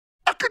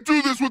could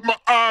do this with my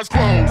eyes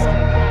closed.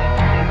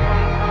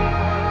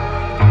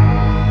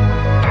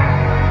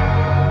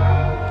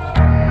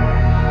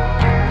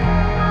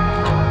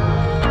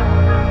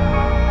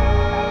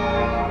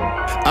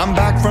 I'm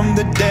back from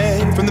the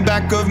dead, from the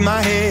back of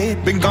my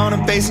head. Been gone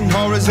and facing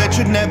horrors that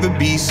should never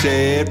be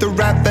said. The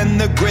wrath and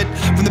the grit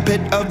from the pit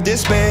of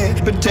despair.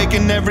 Been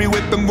taking every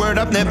whip and word,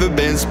 I've never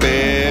been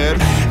spared.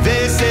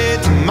 They say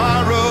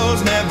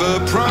tomorrow's never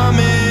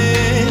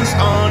promised,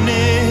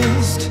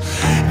 honest.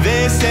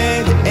 They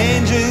say the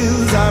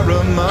angels are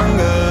among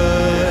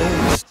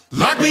us.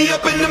 Lock me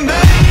up in the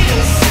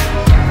maze,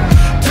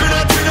 turn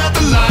out the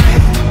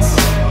lights.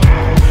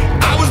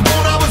 I was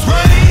born, I was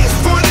raised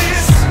for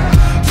this.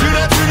 Turn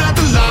out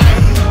the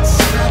lights.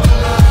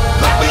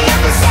 Lock me up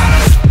inside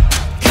a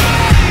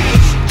cage.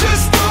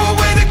 Just throw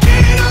away the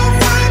key, don't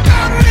worry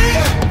about me.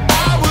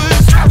 I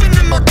was driving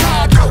in my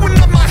car, throwing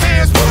up my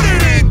hands, put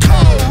it in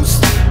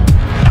coast.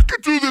 I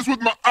could do this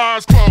with my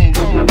eyes closed.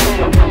 Turn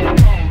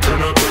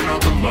out the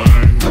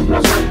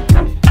lights.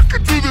 I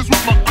could do this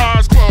with my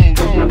eyes closed.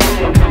 Turn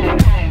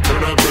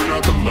out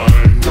the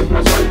lights.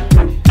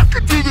 I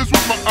could do this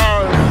with my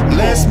eyes.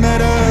 Less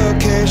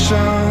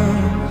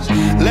medications,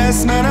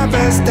 less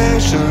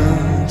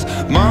manifestations,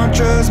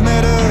 mantras,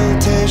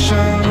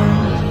 meditation,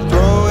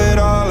 throw it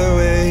all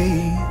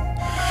away.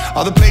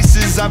 All the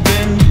places I've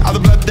been, all the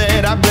blood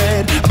that I've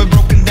bled, I've been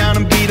broken down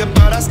and beat up,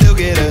 but I still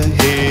get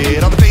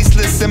ahead. All the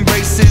faceless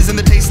embraces and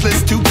the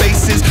tasteless two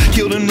faces,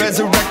 killed and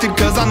resurrected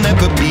cause I'll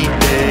never be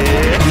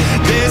dead.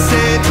 They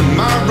say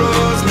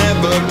tomorrow's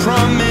never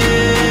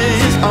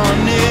promised,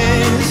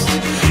 honest.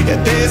 Yeah,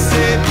 they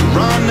say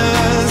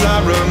piranhas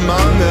are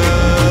among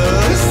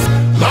us.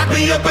 Lock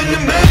me up in the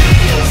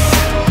maze,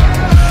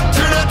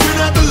 turn out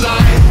the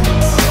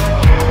lights.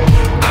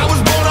 I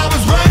was born, I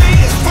was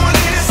raised for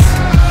this.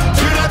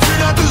 Turn out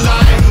the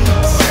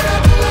lights.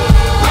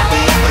 Lock me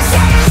up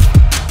inside a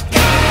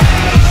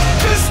cage.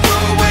 Just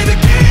throw away the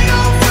key,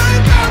 don't worry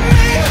about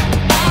me.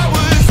 I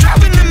was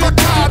driving in my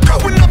car,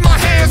 throwing up my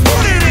hands,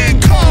 put it in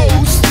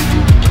coast.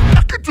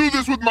 I could do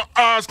this with my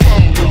eyes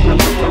closed. Turn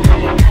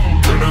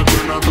out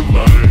the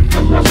lights.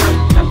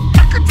 I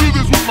could do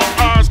this with my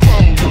eyes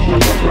closed.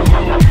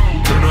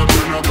 Turn out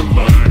the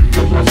lights.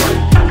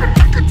 I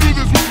could do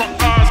this with my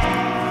eyes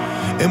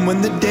closed. And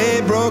when the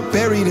day broke,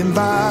 buried in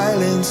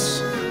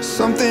violence,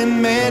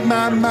 something made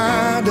my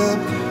mind up.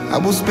 I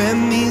will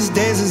spend these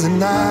days as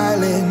an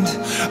island,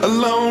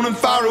 alone and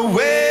far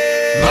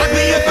away. Lock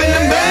me up in the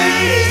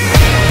maze,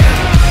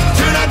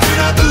 turn out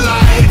the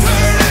lights.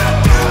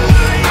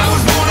 I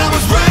was born, I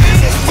was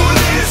raised for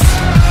this.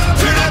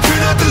 Turn out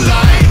the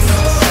lights.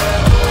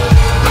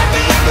 Lock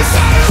me up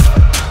inside a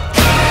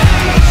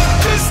cage.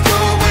 Just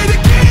throw away the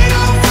key,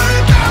 don't worry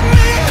about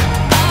me.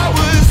 I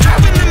was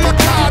driving in my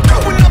car,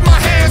 throwing up my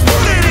hands,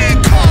 put it in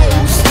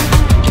coast.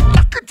 I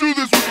could do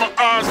this with my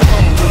eyes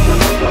closed.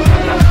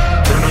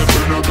 Turn out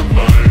the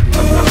lights.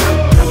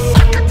 I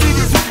could do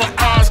this with my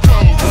eyes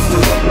closed.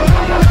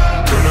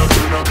 Turn out the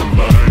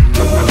lights.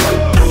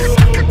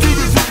 I could do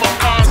this with my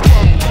eyes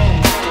closed.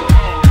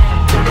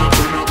 Turn out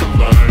the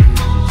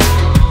lights.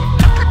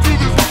 I could do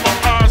this with my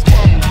eyes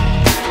closed.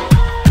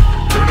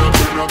 Turn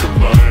out the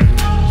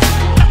lights.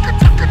 I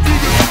could do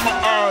this with my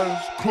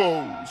eyes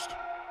closed.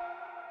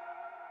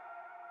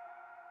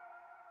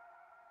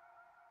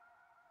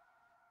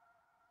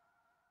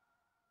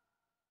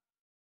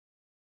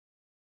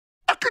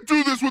 I could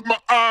do this with my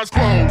eyes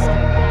closed.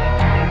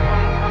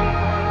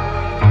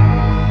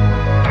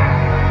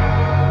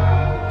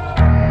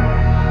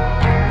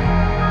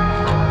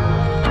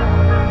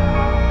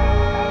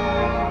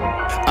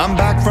 I'm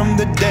back from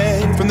the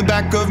dead, from the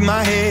back of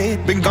my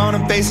head. Been gone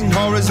and facing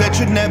horrors that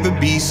should never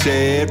be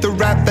said. The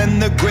wrath and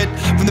the grit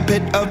from the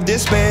pit of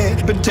despair.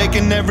 Been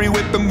taking every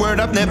whip and word,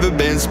 I've never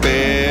been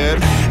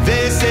spared.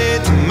 They say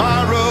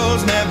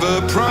tomorrow's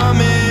never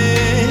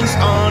promised,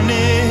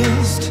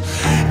 honest.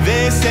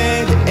 They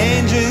say the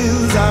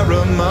angels are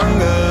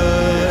among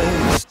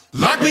us.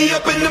 Lock me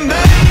up in the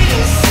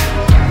maze,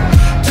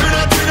 turn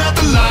out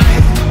the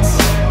lights.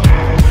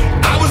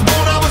 I was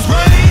born, I was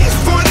raised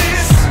for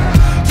this.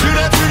 Turn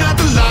out the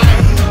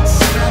lights.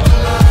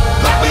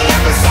 Lock me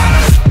up inside a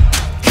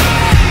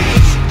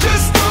cage.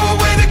 Just throw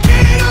away the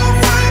key, don't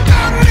worry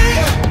about me.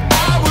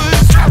 I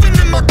was driving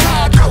in my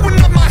car,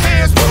 throwing up my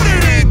hands, put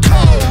it in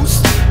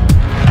coast.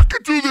 I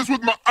could do this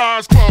with my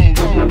eyes closed.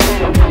 Turn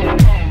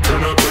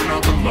out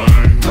the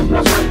lights.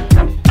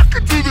 I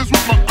could do this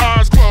with my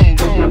eyes closed.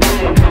 Turn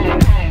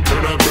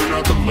out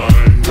the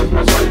lights.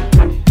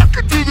 I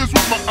could do this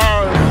with my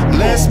eyes.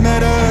 Less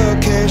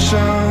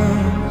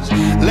medications,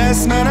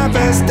 less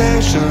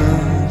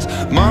manifestations,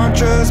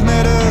 mantras,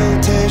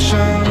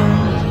 meditation,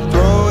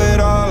 throw it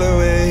all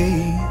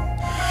away.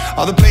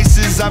 All the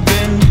places I've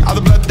been, all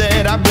the blood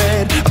that I've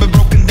bled, I've been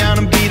broken down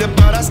and beat up,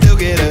 but I still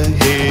get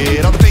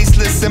ahead. All the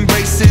faceless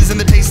embraces and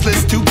the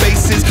tasteless two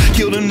faces,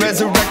 killed and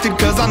resurrected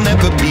cause I'll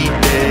never be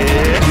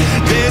dead.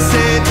 They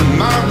say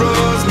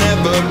tomorrow's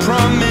never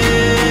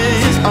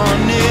promised,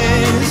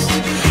 honest.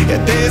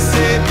 Yeah, they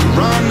say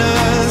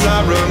piranhas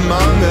are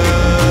among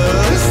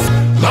us.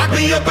 Lock me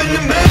me up in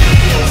the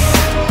maze.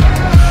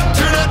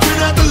 Turn out the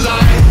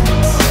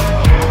lights.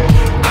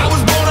 I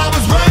was born, I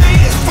was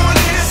raised for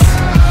this.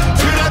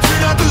 Turn out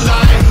the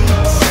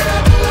lights.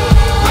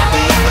 Lock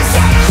me up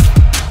inside a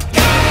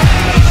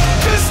cage.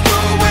 Just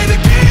throw away the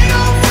key,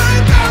 don't worry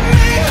about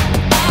me.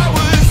 I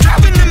was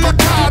driving in my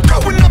car,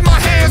 throwing up my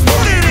hands,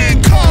 pulling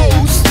in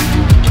coast.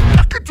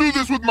 I could do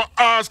this with my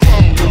eyes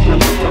closed.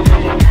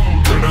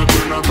 Turn out the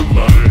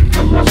lights.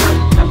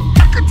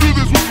 I could do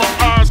this with my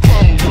eyes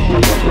closed.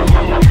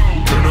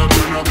 Turn out the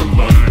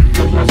lights.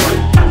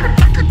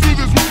 I could do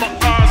this with my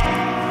eyes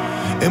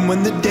closed. And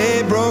when the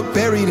day broke,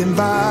 buried in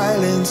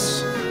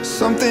violence,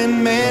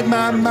 something made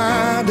my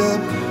mind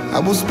up. I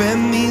will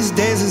spend these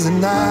days as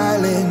an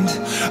island,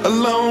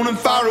 alone and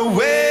far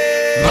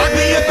away. Lock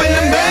me up in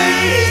the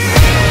maze.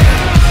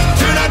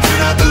 Turn out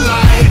the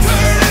lights.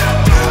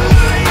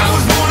 I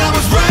was born, I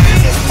was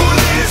raised for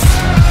this.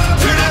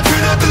 Turn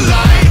out the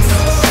lights.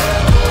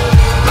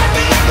 Lock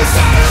me up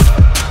inside a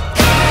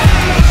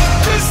cage.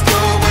 Just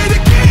throw away the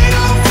key,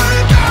 don't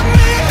worry about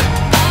me.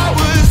 I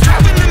was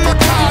driving in my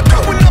car,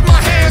 throwing up my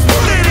hands,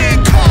 pulling in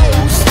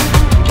coast.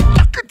 I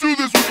could do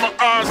this with my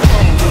eyes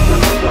closed.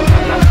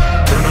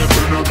 Turn out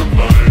the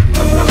lights.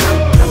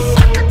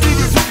 I could do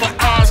this with my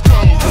eyes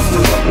closed.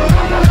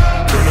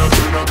 Turn out the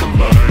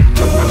lights.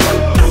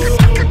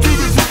 I could do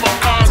this with my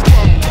eyes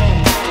closed.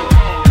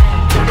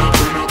 Turn out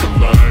the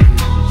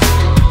lights.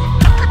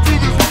 I could do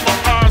this with my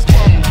eyes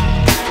closed.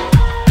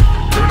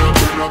 Turn out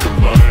the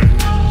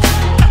lights.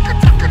 I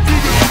could do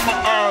this with my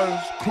eyes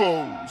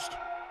closed.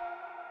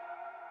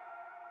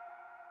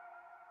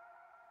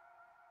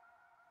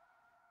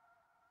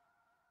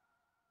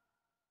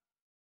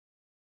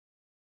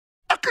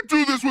 I could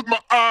do this with my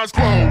eyes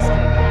closed.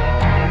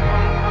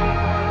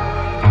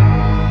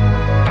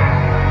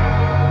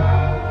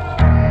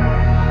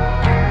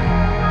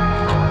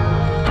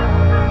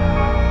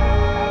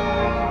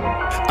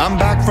 I'm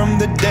back from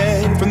the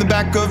dead, from the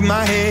back of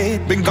my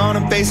head. Been gone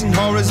and facing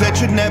horrors that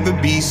should never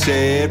be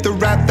said. The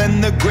wrath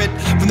and the grit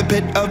from the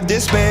pit of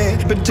despair.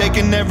 Been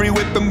taking every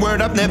whip and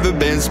word, I've never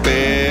been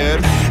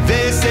spared.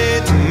 They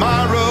said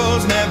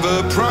tomorrow's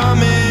never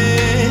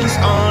promised,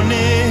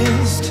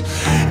 honest.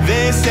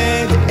 They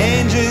said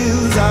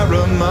angels are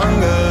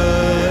among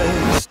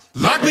us.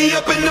 Lock me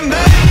up in the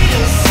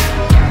maze.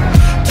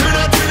 Turn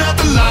out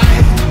the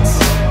lights.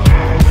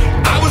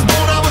 I was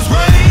born, I was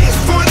raised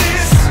for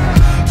this.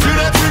 Turn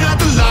out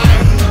the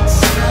lights.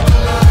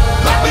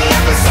 Lock me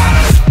up inside a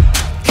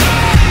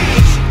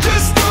cage.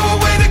 Just throw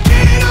away the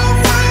key, don't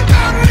worry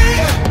about me.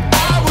 I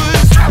was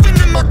driving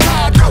in my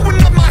car,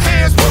 throwing up my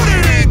hands,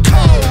 pulling in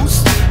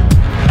coast.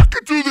 I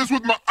could do this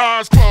with my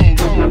eyes closed.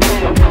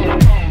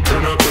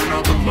 Turn out the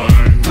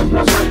lights.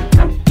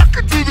 I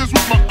could do this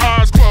with my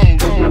eyes closed.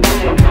 Turn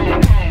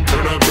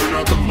out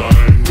the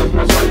lights.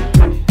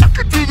 I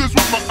could do this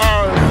with my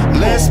eyes.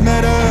 Less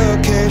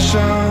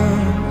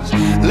medications,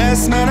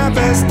 less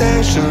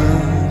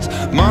manifestations,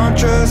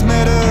 mantras,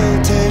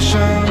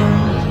 meditation,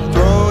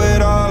 throw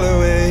it all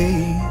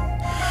away.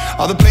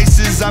 All the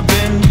places I've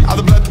been, all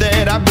the blood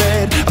that I've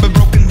bled, I've been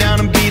broken down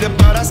and beat up,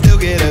 but I still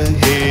get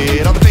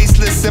ahead. All the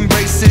faceless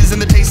embraces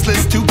and the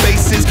tasteless two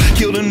faces,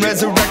 killed and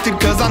resurrected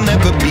cause I'll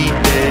never be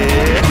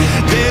dead.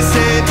 They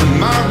said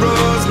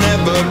tomorrow's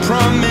never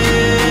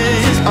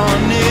promised,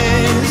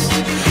 honest.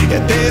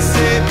 Yeah, they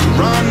said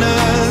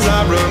piranhas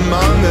are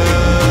among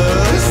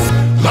us.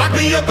 Lock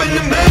me up in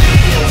the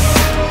maze.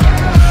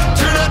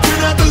 Turn out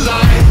the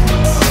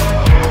lights.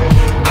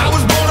 I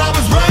was born, I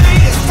was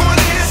raised for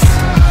this.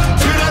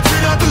 Turn out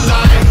the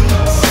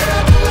lights.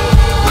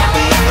 Lock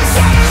me up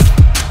inside a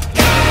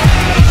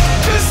cage.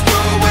 Just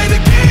throw away the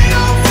key,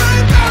 don't worry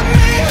about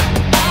me.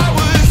 I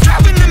was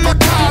driving in my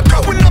car,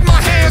 throwing up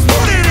my hands,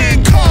 pulling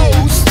in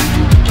coast.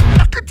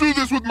 I could do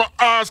this with my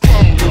eyes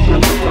closed.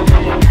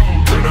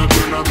 Turn out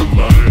the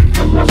lights.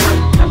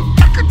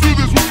 I could do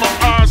this with my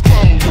eyes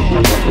closed.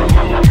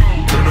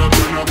 Turn out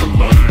the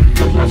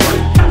lights.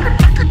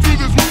 I could do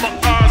this with my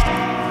eyes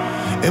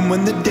closed. And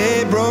when the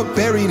day broke,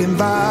 buried in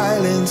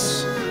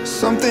violence,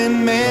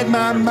 something made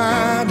my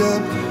mind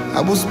up.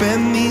 I will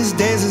spend these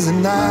days as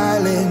an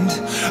island,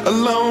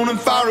 alone and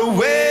far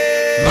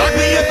away. Lock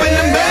me up in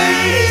the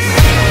maze.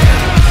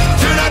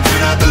 Turn out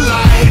the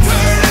lights.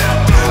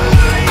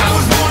 I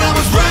was born, I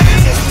was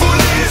raised for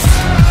this.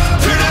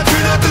 Turn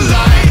out the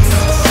lights.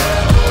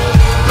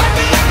 Lock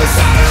me up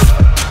inside a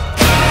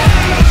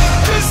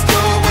cage. Just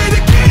throw away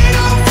the key,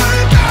 don't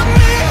worry about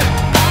me.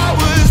 I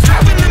was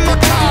driving in my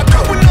car,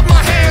 throwing up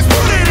my hands,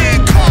 pulling in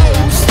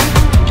coast.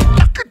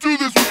 I could do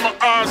this with my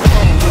eyes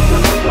closed.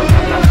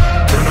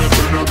 Turn out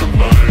the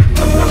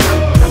lights.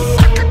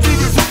 I could do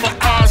this with my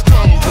eyes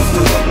closed.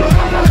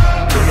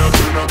 Turn out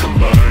the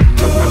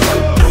lights.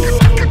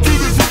 I could do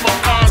this with my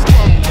eyes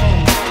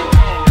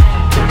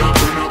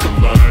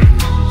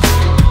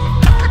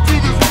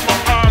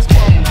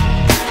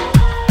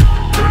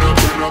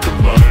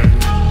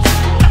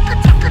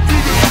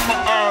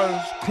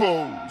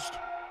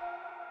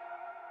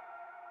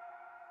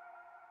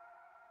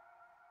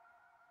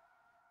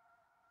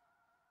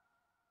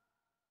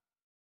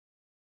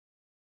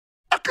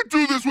could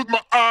do this with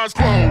my eyes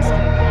closed.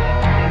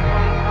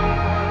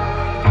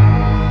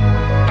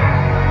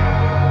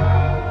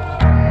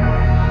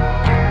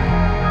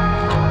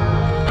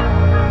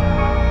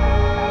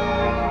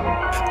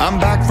 I'm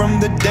back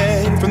from the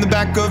dead, from the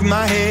back of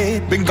my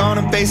head. Been gone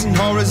and facing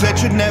horrors that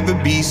should never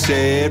be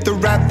said. The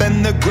wrath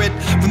and the grit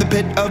from the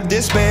pit of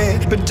despair.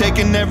 Been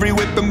taking every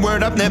whip and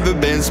word, I've never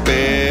been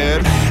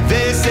spared.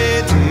 They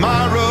say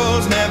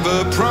tomorrow's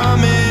never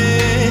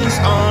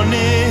promised,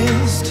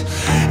 honest.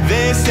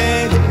 They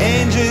say the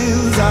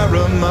angels are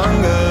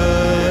among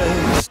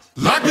us.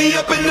 Lock me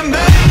up in the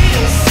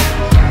maze,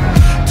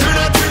 turn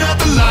out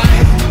the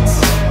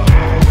lights.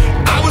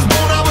 I was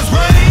born, I was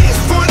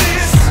raised for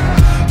this.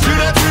 Turn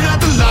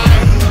out the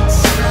lights.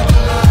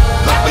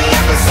 Lock me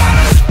up inside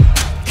a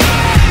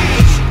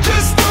cage.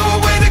 Just throw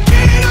away the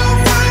key,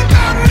 don't worry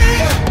about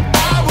me.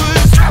 I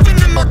was driving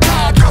in my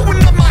car,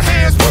 throwing up my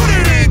hands, put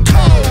it in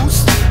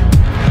coast.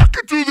 I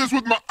could do this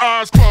with my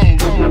eyes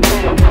closed.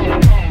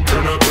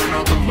 Turn out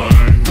the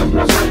lights.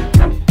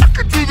 I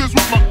could do this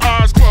with my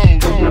eyes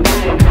closed. Turn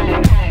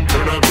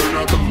out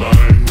the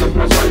lights.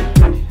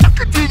 I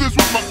could do this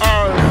with my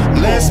eyes.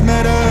 Less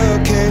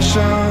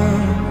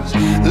medications,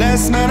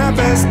 less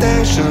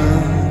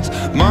manifestations,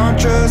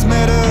 mantras,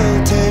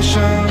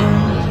 meditation,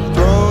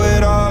 throw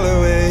it all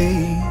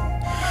away.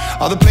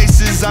 All the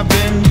places I've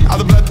been, all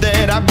the blood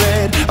that I've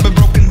bled, I've been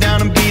broken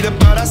down and beat up,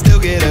 but I still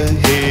get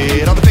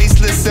ahead. All the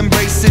faceless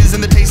embraces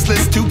and the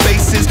tasteless two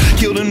faces,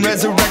 killed and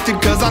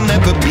resurrected cause I'll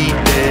never be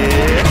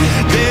dead.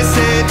 They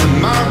say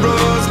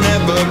tomorrow's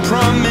never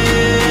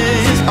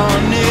promised,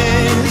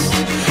 honest.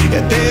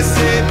 Yeah, they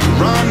say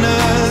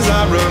piranhas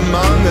are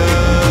among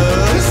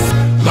us.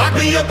 Lock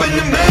me up in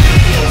the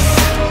maze,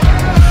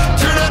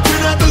 turn out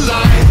the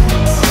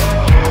lights.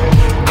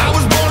 I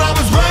was born, I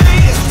was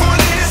raised for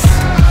this.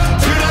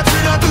 Turn out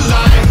the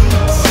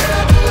lights.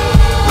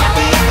 Lock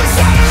me up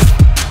inside a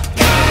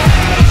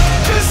cage.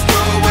 Just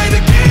throw away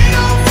the key,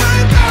 don't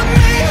worry about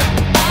me.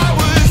 I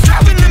was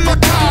driving in my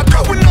car,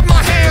 throwing up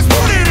my hands,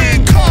 put it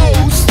in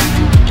coast.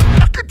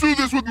 I could do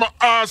this with my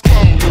eyes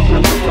closed.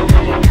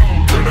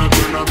 Turn out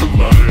the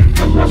lights.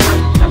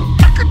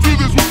 I could do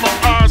this with my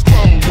eyes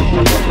closed.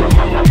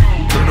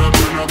 Turn out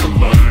the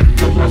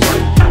lights.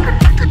 I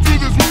could do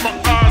this with my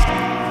eyes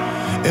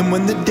closed. And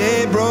when the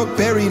day broke,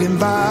 buried in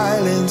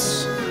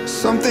violence,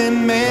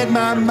 something made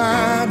my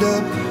mind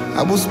up.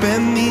 I will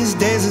spend these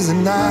days as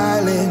an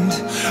island,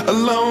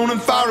 alone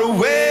and far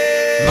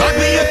away. Lock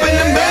me up in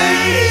the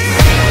maze,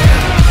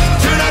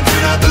 turn out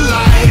the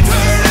lights.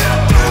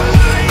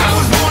 I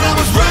was born, I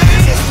was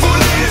raised for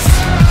this.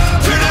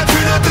 Turn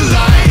out the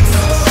lights.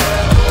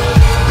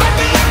 Lock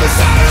me up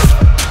inside a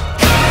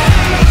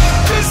cage.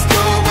 Just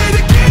throw away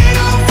the key,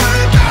 don't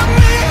worry about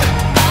me.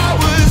 I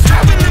was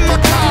driving in my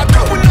car,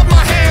 throwing up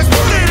my hands,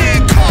 put it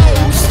in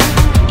coast.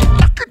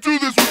 I could do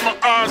this with my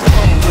eyes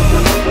closed.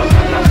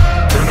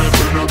 Turn out the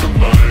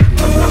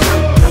lights.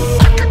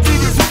 I could do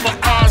this with my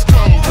eyes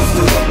closed.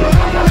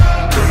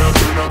 Turn out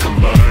the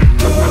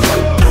lights.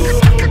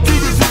 I could do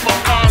this with my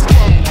eyes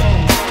closed.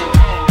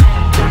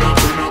 Turn out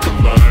the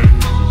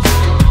lights.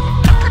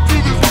 I could do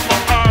this with my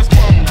eyes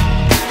closed.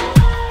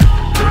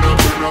 Turn out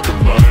the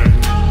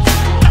lights.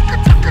 I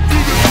could do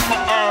this with my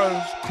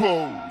eyes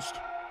closed.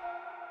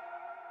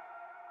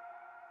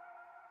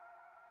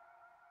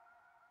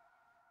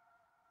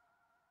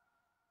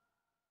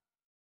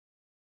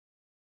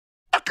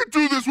 I could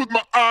do this with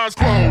my eyes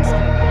closed.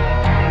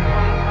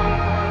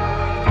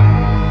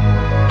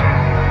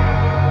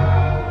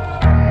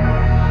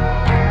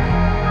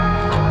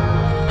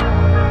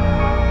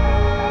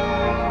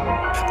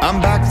 I'm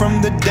back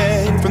from the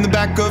dead, from the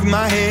back of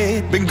my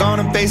head. Been gone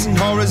and facing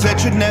horrors that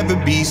should never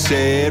be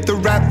said. The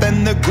wrath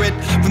and the grit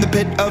from the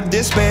pit of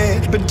despair.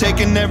 Been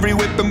taking every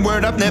whip and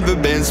word, I've never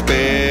been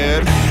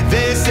spared.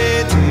 They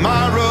say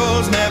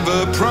tomorrow's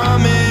never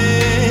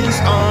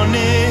promised,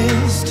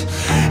 honest.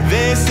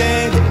 They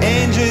say the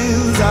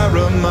angels are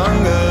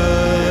among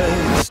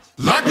us.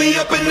 Lock me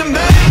up in the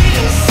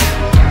maze,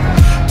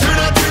 turn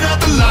out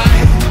the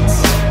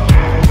lights.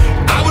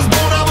 I was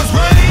born, I was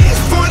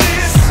raised for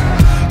this.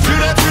 Turn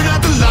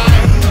out the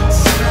lights.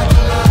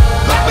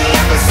 Lock me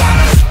up inside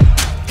a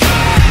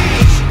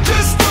cage.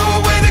 Just throw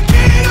away the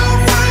key,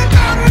 don't worry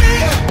about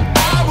me.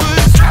 I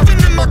was driving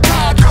in my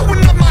car,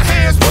 throwing up my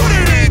hands, put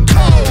it in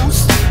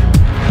coast.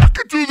 I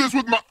could do this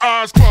with my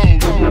eyes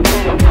closed. Turn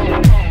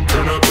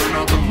out the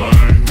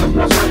lights.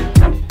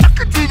 I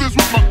could do this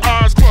with my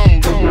eyes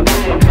closed. Turn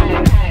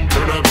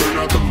out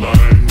the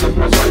lights.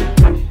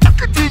 I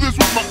could do this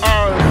with my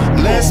eyes.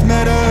 Less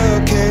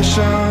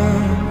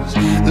medications,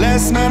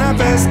 less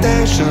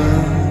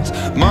manifestations,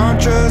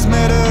 mantras,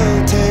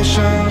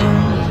 meditation,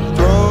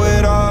 throw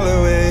it all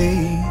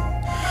away.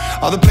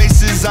 All the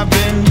places I've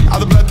been, all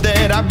the blood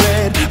that I've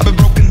bled, I've been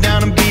broken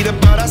down and beat up,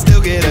 but I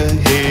still get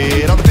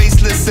ahead. All the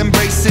faceless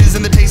embraces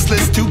and the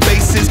tasteless two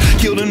faces,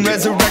 killed and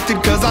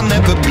resurrected cause I'll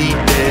never be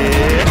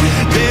dead.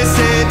 They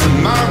say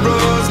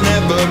tomorrow's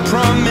never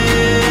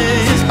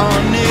promised,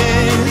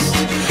 honest.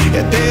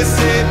 Yeah, they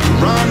say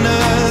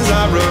piranhas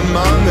are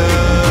among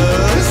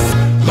us.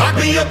 Lock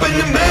me me up in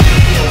the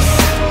maze.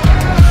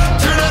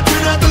 Turn out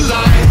the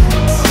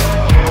lights.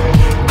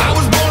 I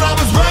was born, I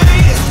was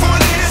raised for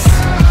this.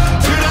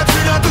 Turn out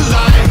the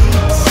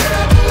lights.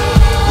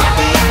 Lock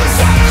me up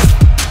inside.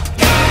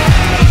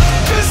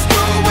 Just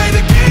no way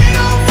to get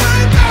over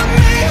without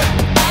me.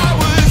 I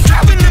was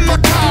driving in my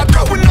car,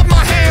 throwing up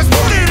my hands,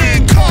 putting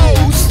in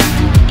coast.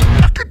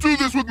 I could do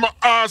this with my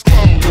eyes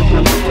closed.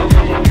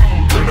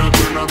 Turn out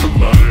the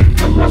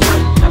lights.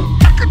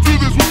 I could do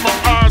this with my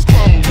eyes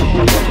closed.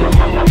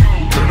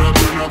 Turn out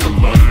the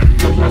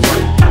lights.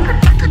 I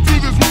could do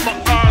this with my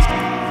eyes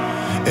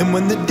closed. And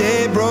when the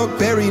day broke,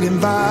 buried in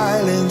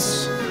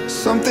violence,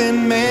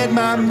 something made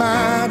my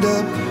mind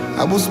up.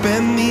 I will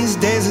spend these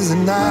days as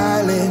an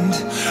island,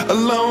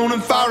 alone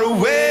and far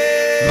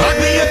away. Lock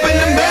me up in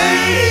the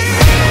maze.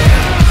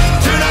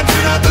 Turn out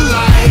the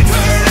lights.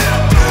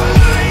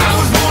 I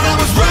was born, I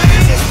was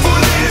raised for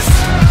this.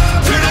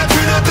 Turn out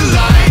the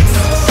lights.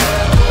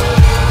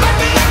 Lock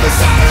me up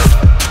inside.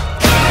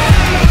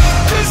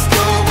 There's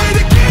no way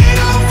to get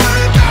over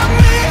without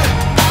me.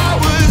 I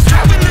was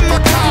driving in my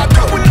car,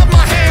 throwing up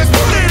my hands,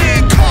 putting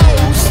in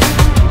coast.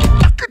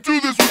 I could do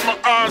this with my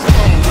eyes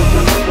closed.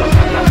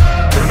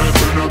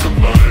 Turn out the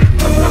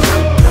lights.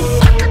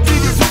 I could do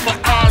this with my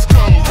eyes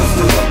closed.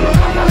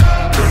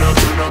 Turn out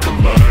the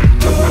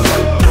lights.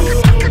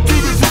 I could do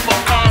this with my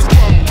eyes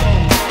closed.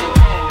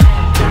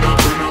 Turn out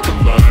the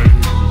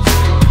lights.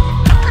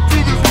 I could do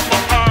this with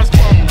my eyes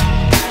closed.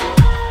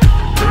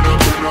 Turn out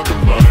the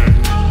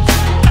lights.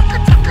 I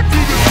could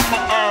do this with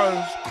my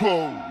eyes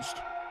closed.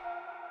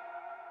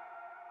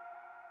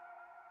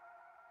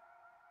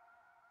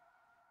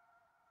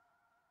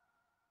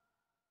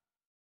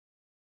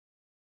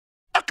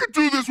 I could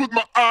do this with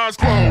my eyes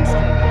closed.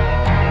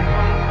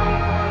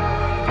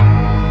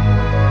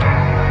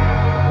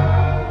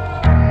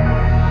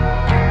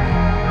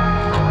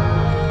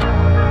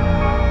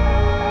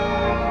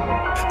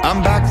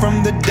 I'm back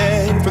from the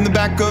dead, from the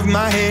back of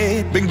my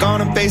head. Been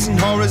gone and facing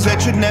horrors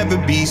that should never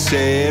be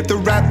said. The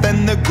wrath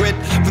and the grit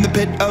from the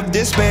pit of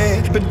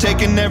despair. Been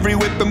taking every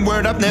whip and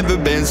word, I've never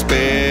been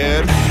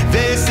spared.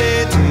 They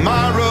say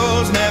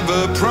tomorrow's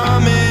never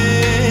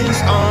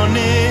promised,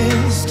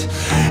 honest.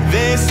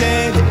 They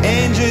say the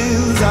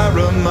angels are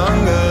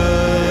among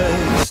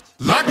us.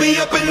 Lock me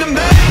up in the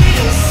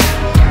maze.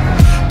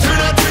 Turn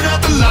out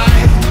the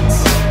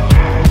lights.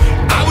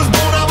 I was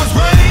born, I was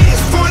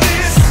raised for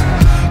this.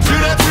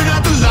 Turn out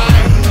the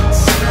lights.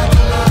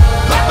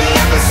 Lock me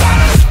up inside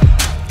a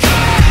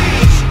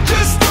cage.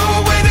 Just no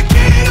way to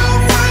get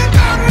over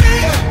without me.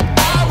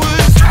 I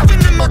was driving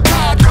in my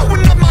car,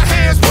 throwing up my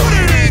hands,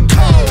 putting in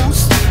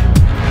coast.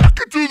 I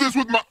could do this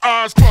with my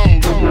eyes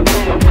closed.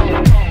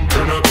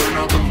 Turn out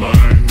the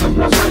lights.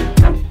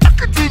 I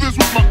could do this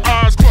with my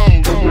eyes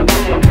closed. Turn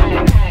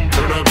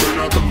out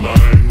the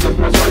lights.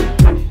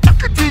 I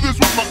could do this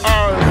with my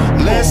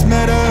eyes. Less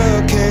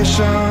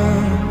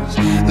medications,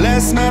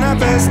 less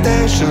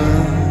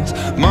manifestations,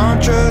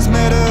 mantras,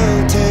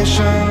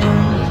 meditation,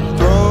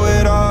 throw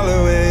it all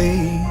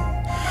away.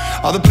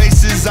 All the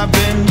places I've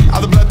been,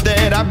 all the blood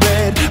that I've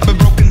bled, I've been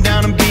broken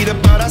down and beat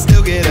up, but I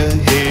still get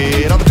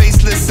ahead. All the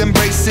faceless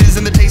embraces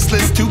and the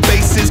tasteless two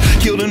faces,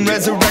 killed and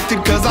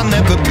resurrected, cause I'll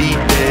never be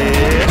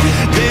dead.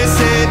 They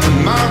say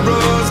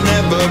tomorrow's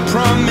never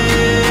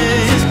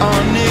promised,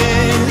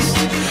 honest.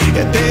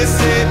 Yeah, they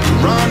say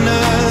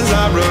piranhas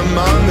are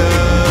among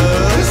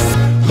us.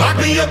 Lock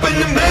me up in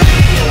the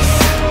maze.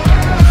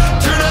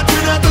 Turn out the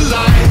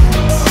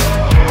lights.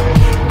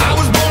 I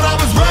was born, I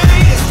was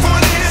raised for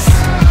this.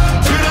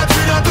 Turn out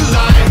the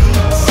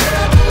lights.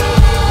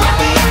 Lock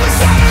me up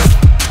inside.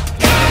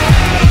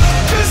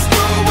 There's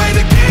no way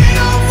to get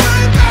over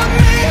without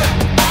me.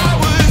 I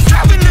was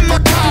driving in my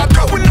car,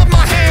 throwing up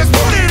my hands,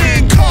 putting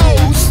in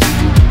coast.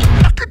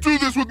 I could do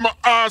this with my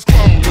eyes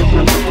closed.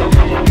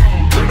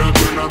 Turn out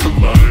the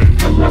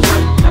lights.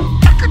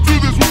 I could do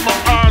this with my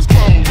eyes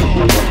closed.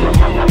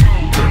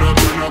 Turn out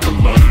the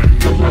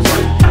lights.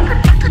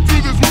 I could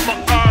do this with my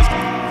eyes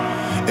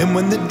closed. And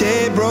when the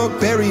day broke,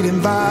 buried in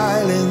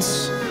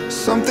violence,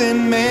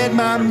 something made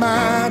my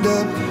mind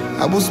up.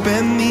 I will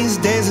spend these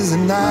days as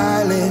an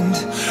island,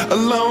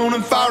 alone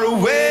and far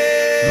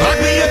away. Lock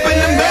me up in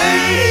the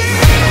maze.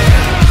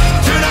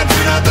 Turn out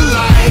the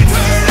lights.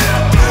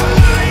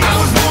 I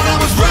was born, I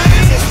was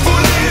raised for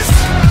this.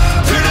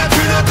 Turn out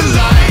the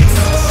lights.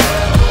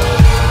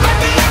 Lock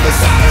me up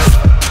inside a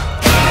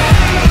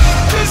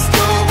there's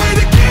no way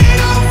to get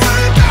over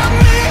without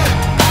me.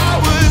 I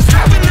was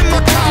driving in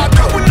my car,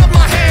 throwing up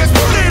my hands,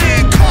 putting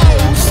in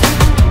coast.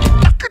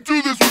 I could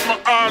do this with my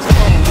eyes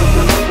closed.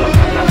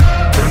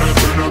 Turn out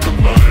the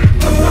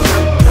lights.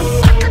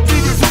 I could do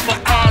this with my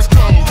eyes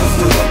closed.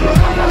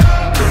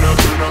 Turn out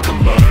the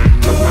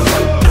lights.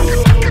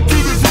 I could do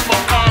this with my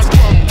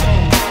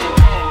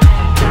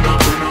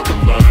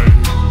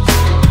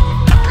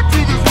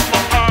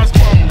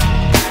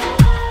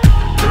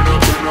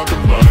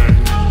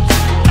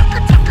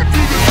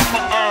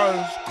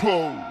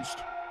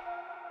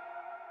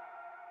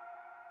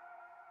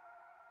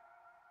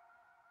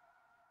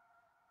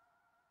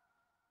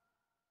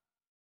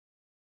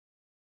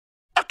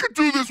could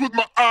do this with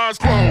my eyes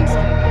closed.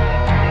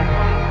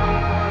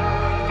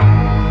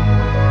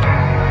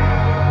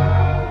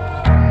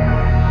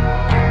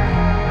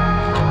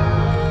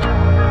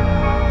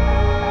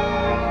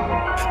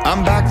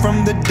 I'm back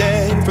from the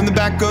dead, from the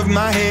back of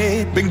my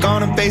head. Been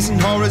gone and facing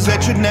horrors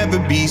that should never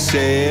be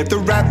said. The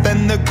wrath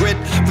and the grit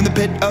from the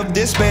pit of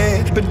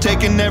despair. Been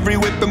taking every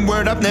whip and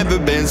word, I've never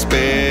been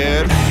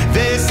spared.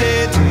 They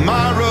said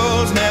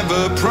tomorrow's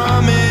never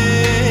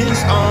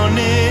promised,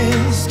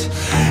 honest.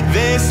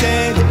 They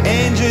said the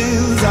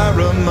angels are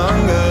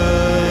among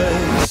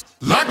us.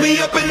 Lock me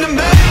up in the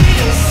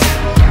maze,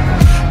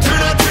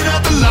 turn out the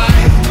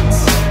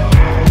lights.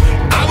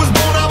 I was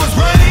born, I was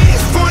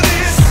raised for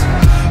this.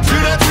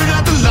 Turn out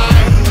the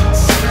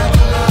lights.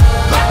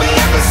 Lock me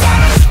up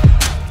inside a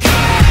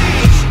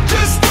cage.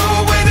 Just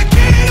throw away the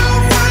key,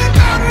 don't worry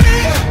about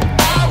me.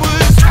 I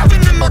was driving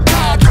in my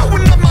car,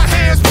 throwing up my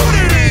hands,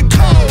 putting in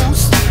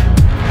coast.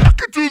 I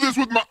could do this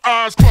with my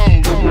eyes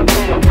closed.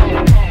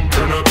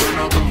 Turn out the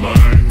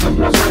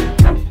lights.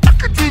 I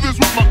could do this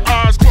with my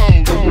eyes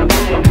closed. Turn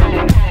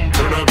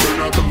out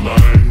the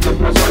lights.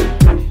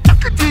 I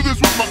could do this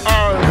with my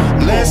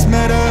eyes. Less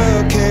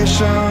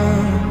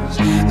medications,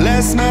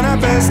 less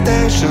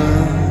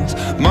manifestations,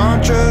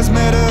 mantras,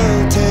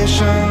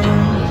 meditation,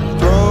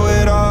 throw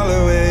it all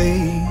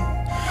away.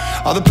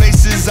 All the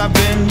places I've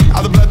been,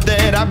 all the blood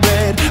that I've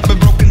bled, I've been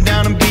broken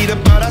down and beat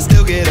up, but I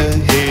still get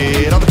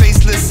ahead. All the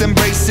faceless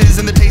embraces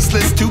and the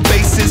tasteless two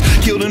faces,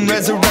 killed and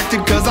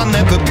resurrected, cause I'll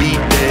never be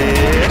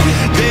dead.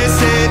 They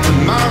said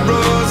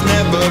tomorrow's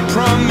never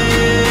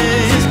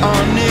promised,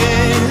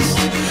 honest.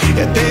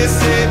 Yeah, they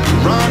said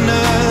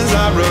piranhas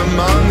are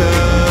among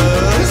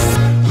us.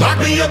 Lock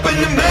me up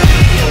in the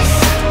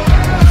maze,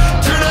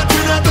 turn out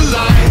the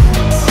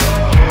lights.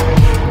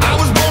 I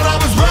was born, I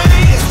was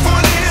raised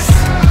for this.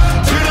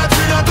 Turn out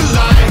the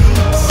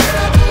lights.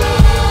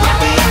 Lock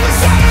me up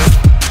inside a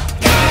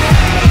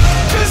cage.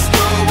 Just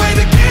throw away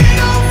the key,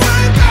 don't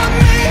worry about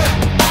me.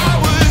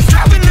 I was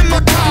driving in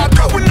my car,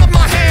 throwing up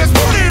my hands,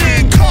 putting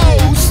in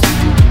coast.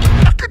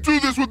 I could do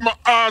this with my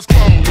eyes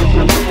closed.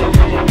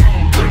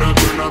 Turn out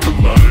the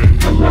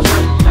lights.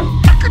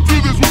 I could do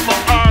this with my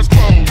eyes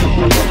closed.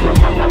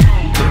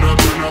 Turn out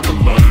the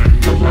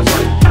lights.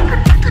 I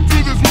could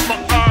do this with my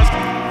eyes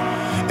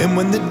closed. And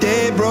when the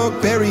day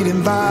broke, buried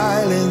in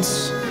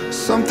violence,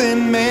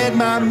 something made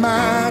my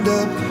mind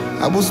up.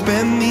 I will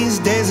spend these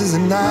days as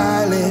an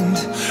island,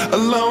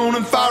 alone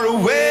and far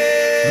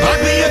away. Lock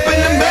me up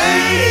in the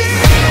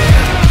maze,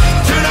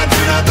 turn out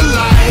the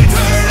lights.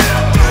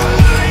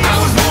 I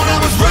was born, I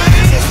was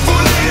raised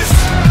for this.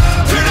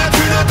 Turn out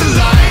the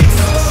lights.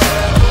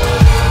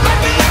 Lock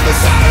me up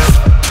inside a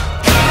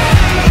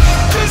cage.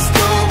 Just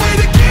throw away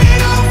the key,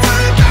 don't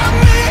worry about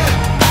me.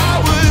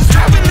 I was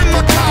driving in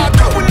my car,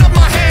 throwing up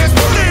my hands,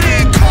 putting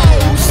in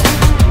coast.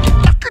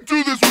 I could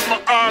do this with my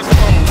eyes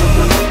closed.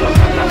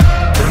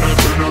 Turn out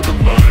the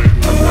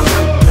lights.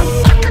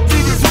 I could do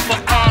this with my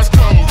eyes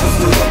closed.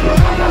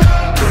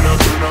 Turn out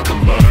the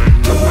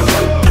lights.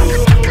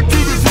 I could do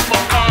this with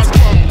my eyes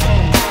closed.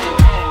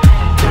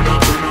 Turn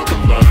out the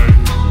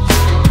lights.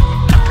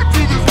 I could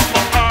do this with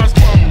my eyes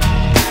closed.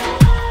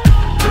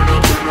 Turn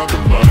out the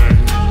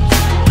lights.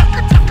 I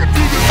could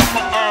do this with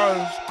my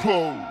eyes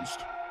closed.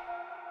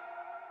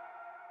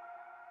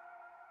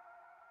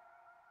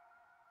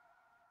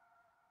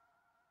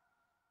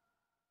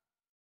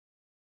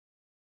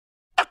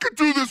 I could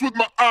do this with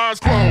my eyes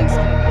closed.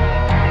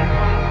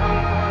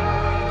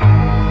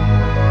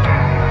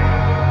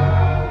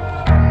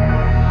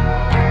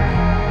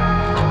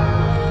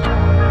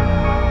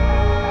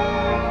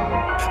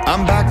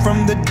 I'm back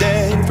from the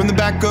dead, from the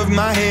back of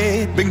my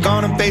head. Been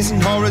gone and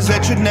facing horrors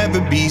that should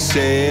never be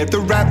said. The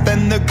wrath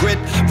and the grit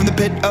from the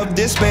pit of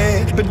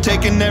despair. Been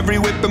taking every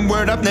whip and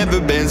word, I've never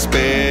been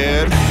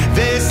spared.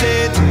 They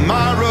said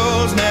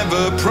tomorrow's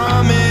never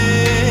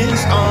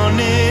promised,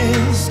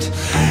 honest.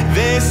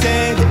 They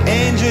said the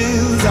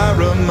angels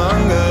are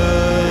among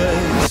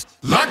us.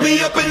 Lock me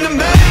up in the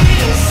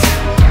maze,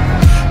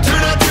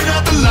 turn out the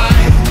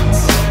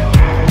lights.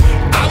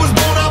 I was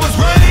born, I was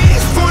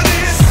raised for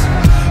this.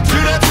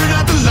 Turn out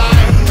the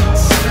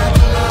lights.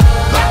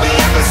 Lock me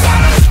up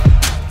inside a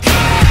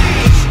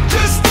cage.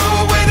 Just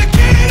throw away the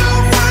key,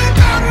 don't worry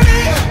about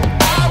me.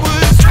 I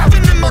was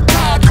driving in my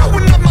car,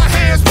 throwing up my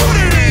hands,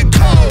 putting in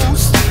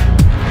coast.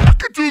 I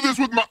could do this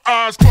with my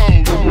eyes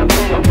closed. Turn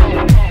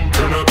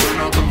out the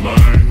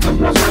lights.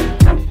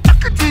 I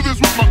could do this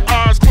with my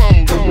eyes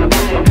closed.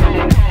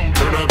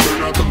 Turn out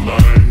the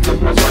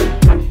lights.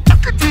 I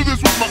could do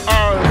this with my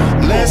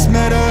eyes. Less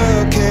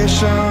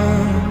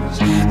medications,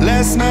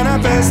 less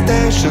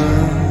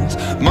manifestations,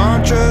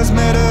 mantras,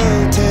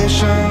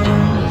 meditation,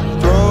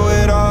 throw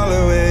it all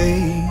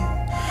away.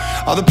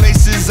 All the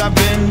places I've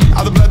been,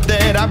 all the blood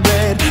that I've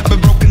bled, I've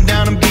been broken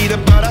down and beat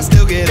up, but I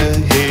still get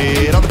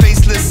ahead. All the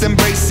faceless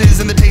embraces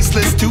and the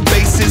tasteless two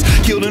faces,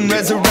 killed and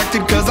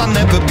resurrected, cause I'll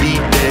never be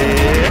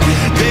dead.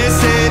 They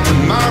said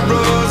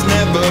tomorrow's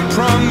never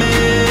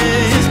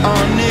promised,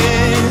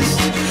 honest.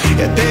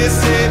 Yeah, they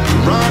said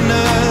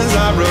piranhas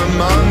are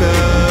among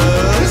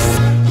us.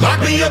 Lock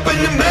me me up in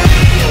the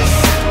maze.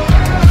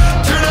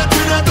 Turn out the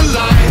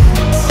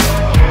lights.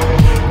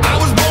 I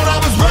was born, I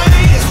was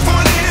raised for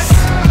this.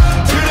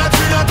 Turn out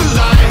the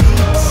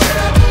lights.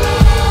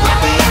 Lock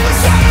me up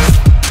inside this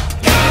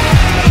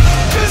cage.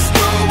 Just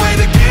throw away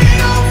the key,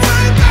 don't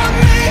worry about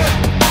me.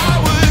 I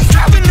was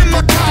driving in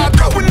my car,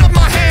 throwing up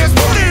my hands,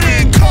 putting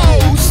in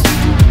coast.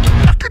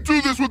 I could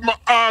do this with my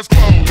eyes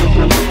closed.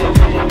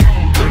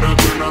 Turn out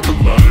the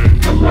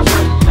lights.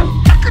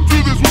 I could do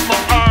this with my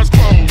eyes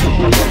closed.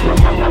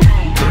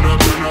 Turn out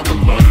the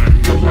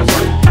lights.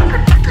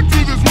 I could do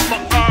this with my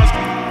eyes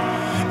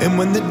closed. And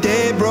when the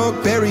day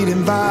broke, buried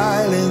in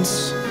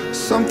violence,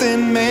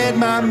 something made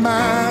my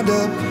mind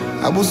up.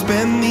 I will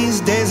spend these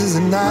days as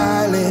an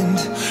island,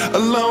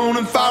 alone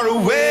and far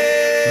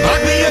away.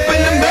 Lock me up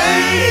in the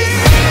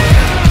maze.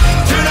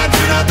 Turn out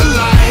the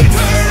lights.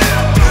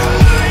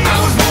 I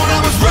was born, I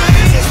was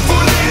raised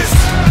for this.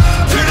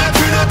 Turn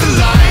out the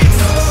lights.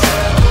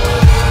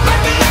 Lock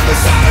me up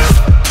inside this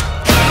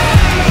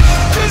cage.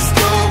 Just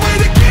throw away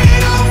the key,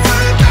 don't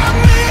worry about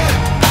me.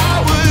 I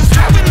was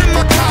driving in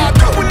my car,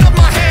 throwing up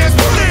my hands,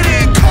 pulling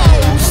in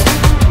coast.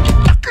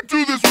 I could do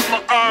this with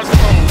my eyes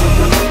closed.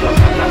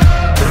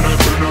 Turn out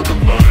the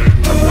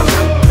lights.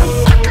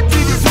 I could do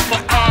this with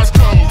my eyes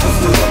closed.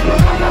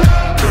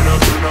 Turn out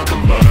the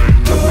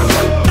lights.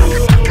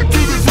 I could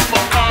do this with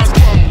my eyes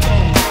closed.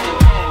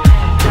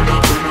 Turn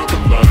out the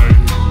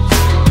lights.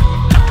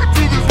 I could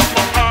do this with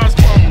my eyes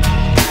closed.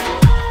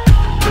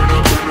 Turn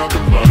out the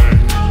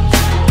lights.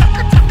 I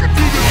could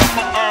do this with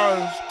my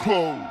eyes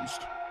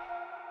closed.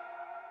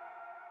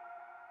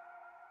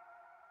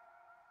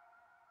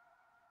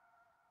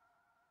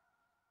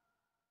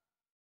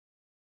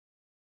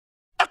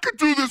 I could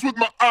do this with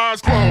my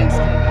eyes closed.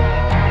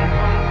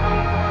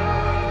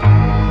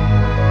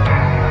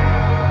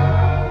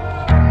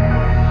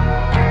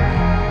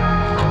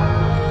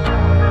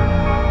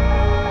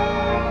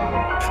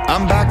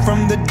 I'm back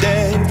from the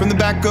dead, from the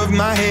back of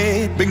my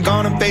head. Been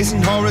gone and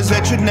facing horrors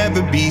that should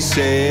never be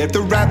said.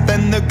 The wrath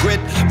and the grit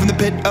from the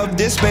pit of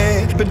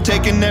despair. Been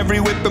taking every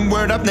whip and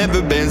word, I've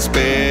never been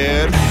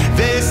spared.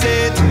 They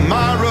say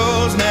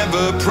tomorrow's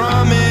never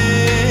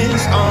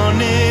promised,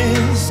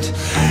 honest.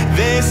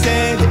 They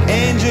say the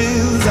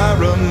angels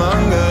are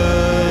among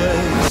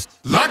us.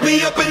 Lock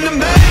me up in the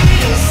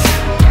maze.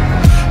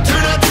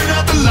 Turn out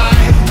the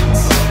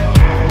lights.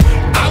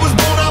 I was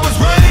born, I was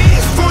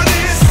raised for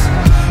this.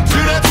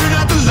 Turn out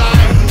the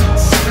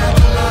lights.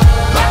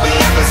 Lock me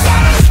up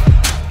inside this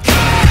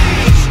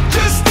cage.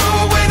 Just throw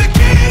away the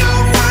key,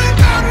 don't worry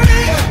about me.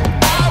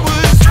 I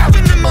was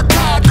driving in my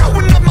car,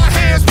 throwing up my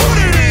hands,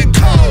 putting in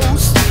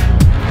coast.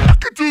 I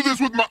could do this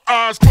with my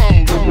eyes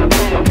closed.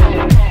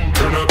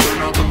 Turn out the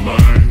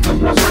lights.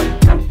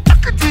 I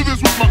could do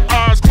this with my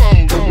eyes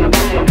closed. Turn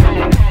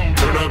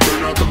out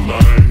the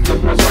lights.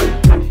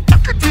 I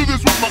could do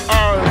this with my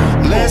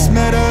eyes. Less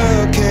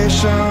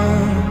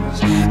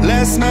medications,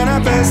 less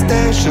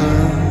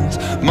manifestations,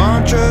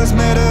 mantras,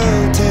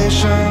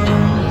 meditation,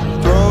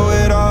 throw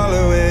it all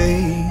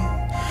away.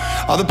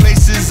 All the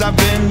places I've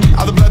been,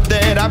 all the blood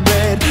that I've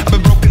bled, I've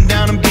been broken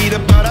down and beat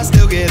up, but I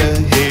still get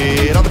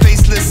ahead. All the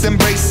faceless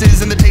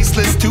embraces and the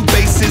tasteless two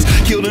faces,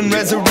 killed and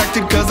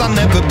resurrected cause I'll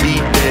never be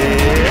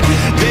dead.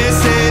 They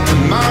say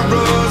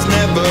tomorrow's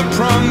never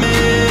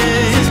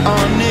promised,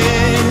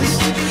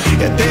 honest.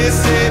 Yet they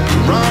say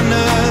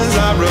piranhas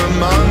are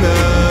among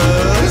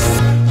us.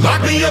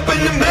 Lock me up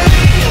in the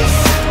maze.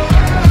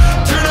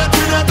 Turn out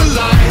the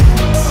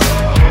lights.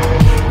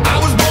 I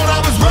was born, I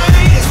was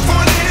raised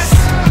for this.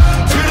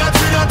 Turn out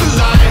the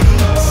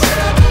lights.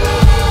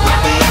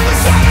 Lock me up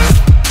inside this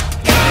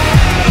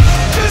cage.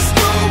 Just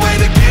throw away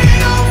the key,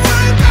 don't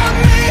worry about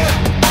me.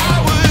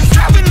 I was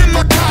driving in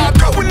my car,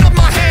 throwing up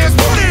my hands,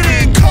 putting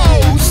in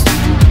coast.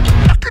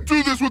 I could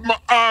do this with my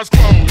eyes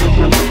closed.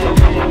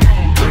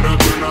 Turn out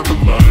the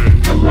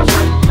lights.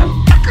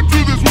 I could do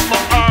this with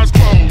my eyes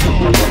closed.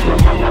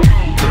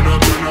 Turn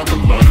out the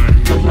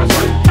lights.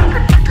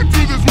 I could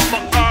do this with my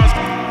eyes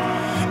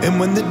closed. And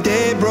when the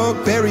day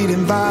broke, buried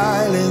in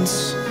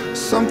violence,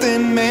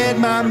 something made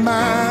my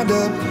mind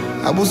up.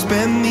 I will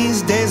spend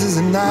these days as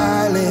an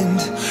island,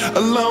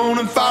 alone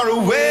and far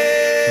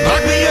away.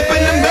 Lock me up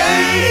in the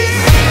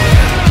maze.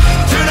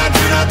 Turn out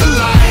the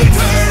lights.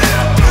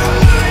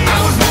 I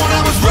was born,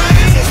 I was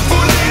raised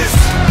for this.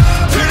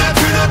 Turn out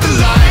the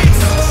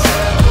lights.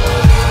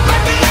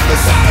 Lock me up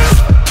inside this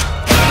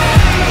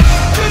cage.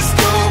 Just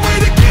throw away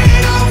the key,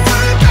 don't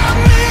worry about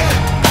me.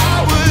 I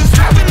was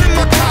driving in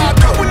my car,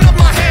 throwing up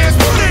my hands,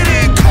 pulling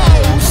in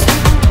coast.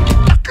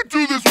 I could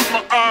do this with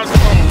my eyes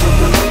closed.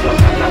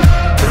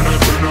 Turn out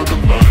the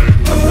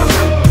lights.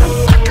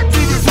 I could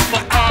do this with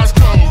my eyes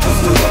closed.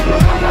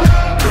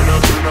 Turn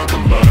out the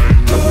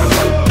lights.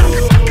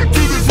 I could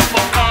do this with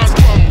my eyes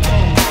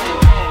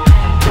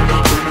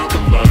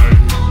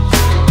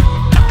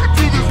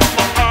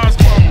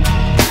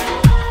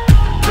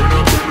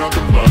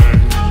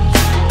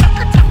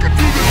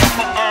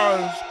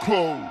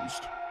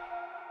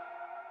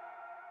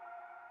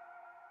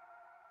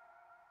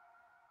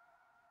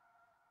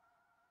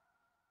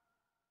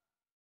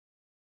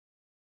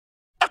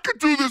could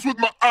do this with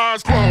my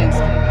eyes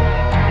closed.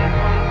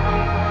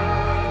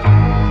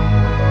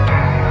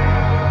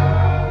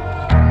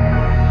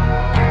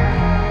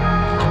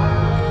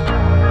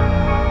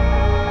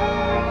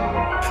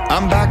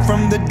 I'm back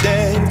from the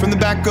dead, from the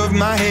back of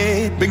my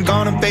head. Been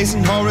gone and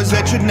facing horrors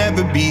that should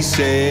never be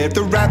said.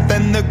 The wrath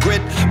and the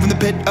grit from the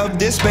pit of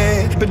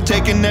despair. Been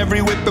taking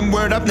every whip and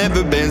word, I've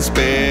never been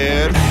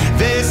spared.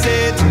 They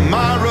said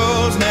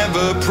tomorrow's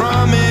never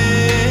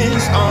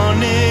promised,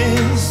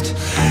 honest.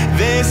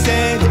 They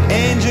said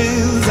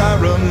angels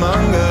are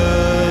among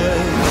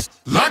us.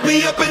 Lock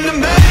me up in the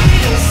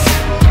maze,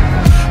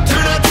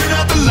 turn out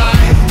the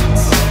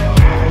lights.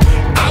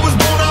 I was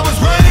born, I was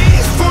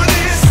raised for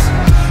this.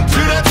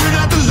 Turn out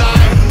the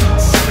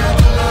lights.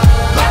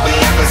 Lock me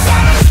up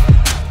inside a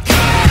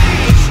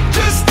cage.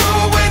 Just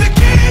throw away the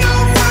key,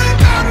 don't worry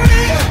about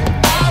me.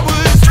 I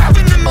was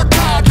driving in my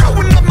car,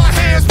 throwing up my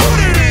hands, put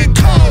it in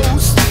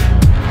coast.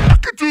 I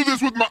could do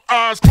this with my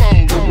eyes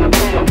closed.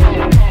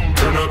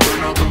 Turn out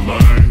the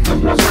lights.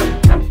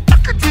 I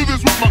could do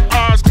this with my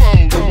eyes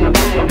closed. Turn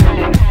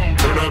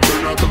out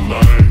the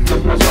lights.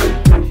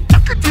 I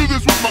could do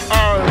this with my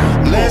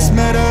eyes. Less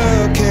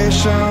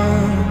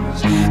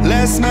medications,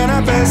 less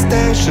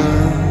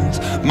manifestations,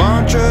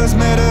 mantras,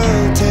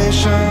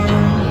 meditation,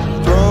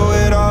 throw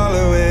it all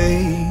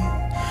away.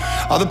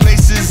 All the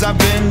places I've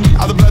been,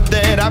 all the blood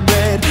that I've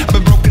bled, I've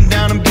been broken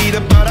down and beat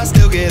up, but I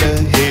still get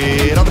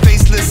ahead. All the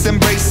faceless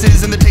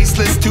embraces and the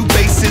tasteless two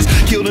faces,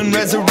 killed and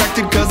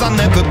resurrected cause I'll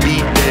never be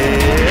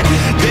dead.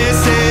 They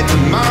said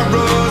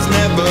tomorrow's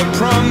never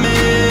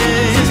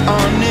promised,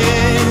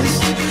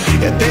 honest.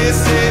 Yeah, they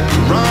said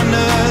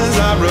piranhas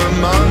are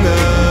among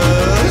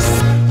us.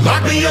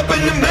 Lock me up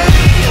in the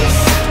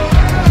maze,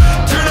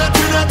 turn out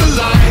the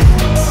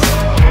lights.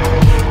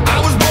 I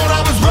was born, I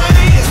was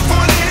raised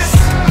for this.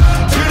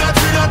 Turn out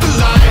the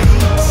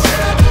lights.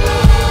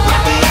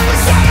 Lock me up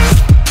inside a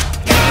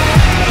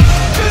cage.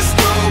 Just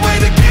throw away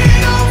the key,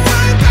 don't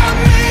worry about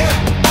me.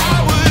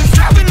 I was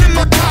driving in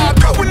my car,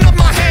 throwing up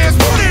my hands,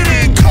 put it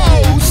in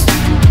coast.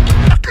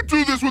 I could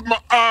do this with my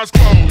eyes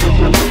closed.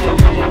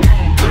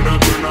 Turn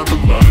out the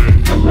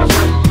lights.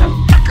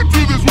 I could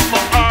do this with my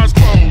eyes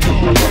closed.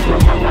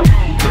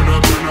 Turn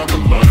out the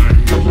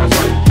lights.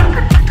 I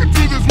could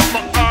do this with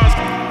my eyes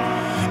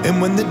closed.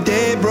 And when the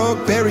day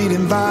broke, buried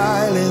in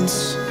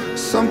violence,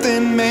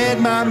 something made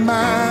my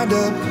mind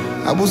up.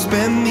 I will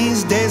spend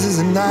these days as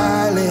an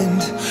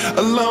island,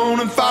 alone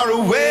and far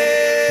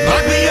away.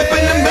 Lock me up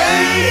in the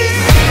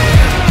maze,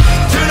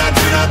 turn out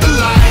the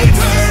lights.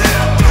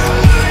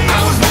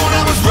 I was born,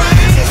 I was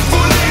raised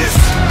for this.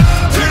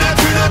 Turn out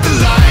the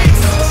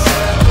lights.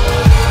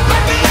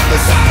 Lock me up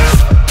inside a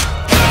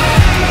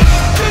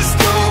cage. Just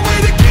throw away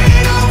the key,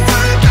 don't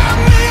worry about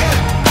me.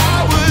 I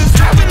was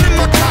driving in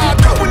my car,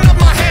 throwing up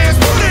my hands,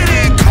 put it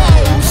in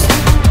coast.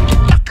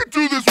 I could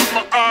do this with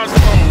my eyes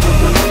closed.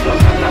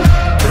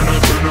 Turn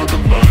out the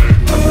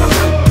lights.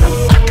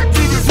 I could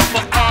do this with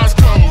my eyes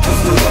closed.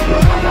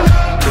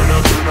 Turn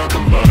out the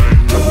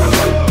lights.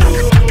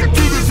 I could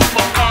do this with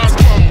my eyes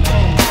closed.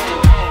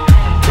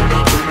 Turn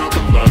out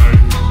the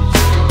lights.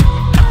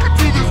 I could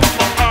do this with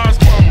my eyes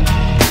closed.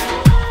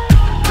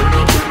 Turn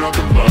out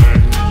the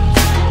lights.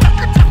 I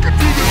could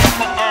do this with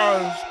my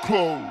eyes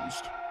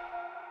closed.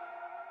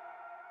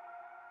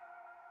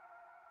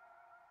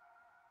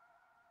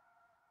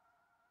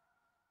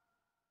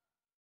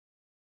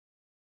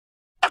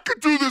 I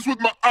could do this with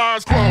my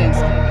eyes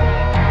closed.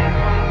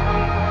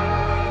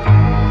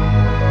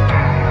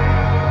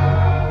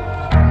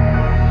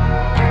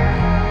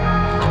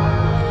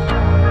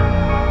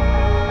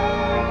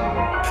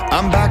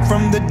 I'm back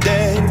from the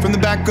dead, from the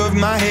back of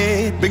my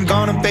head. Been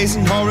gone and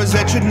facing horrors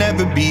that should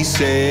never be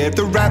said.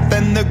 The wrath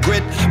and the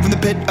grit from the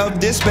pit of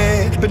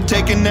despair. Been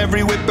taking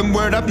every whip and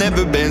word, I've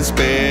never been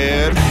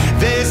spared.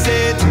 They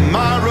said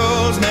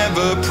tomorrow's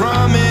never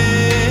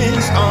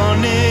promised,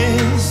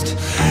 honest.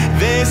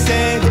 They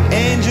said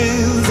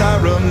angels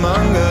are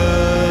among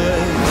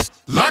us.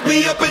 Lock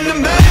me up in the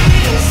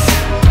maze,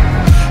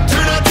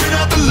 turn out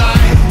the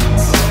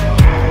lights.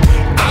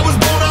 I was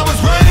born, I was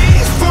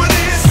raised for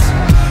this.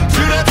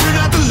 Turn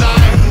out the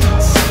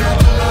lights.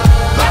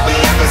 Lock me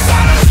up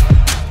inside a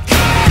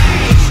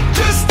cage.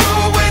 Just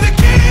throw away the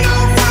key,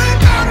 don't worry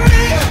about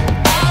me.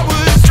 I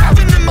was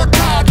driving in my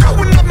car,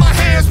 throwing up my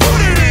hands,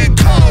 put it in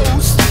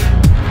coast.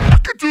 I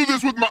could do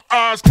this with my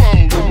eyes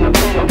closed. Turn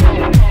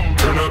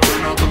out the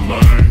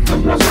lights.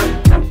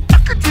 I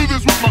could do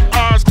this with my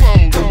eyes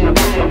closed. Turn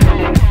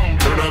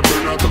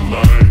out the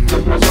lights.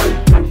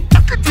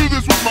 I could do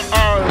this with my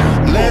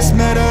eyes. Less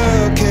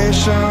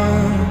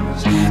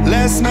medications,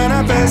 less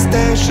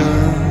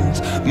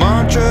manifestations,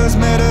 mantras,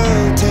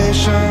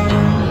 meditation,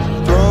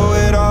 throw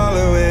it all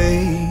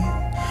away.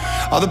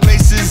 All the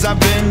places I've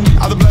been,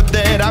 all the blood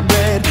that I've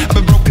bled, I've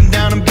been broken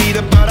down and beat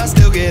up, but I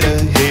still get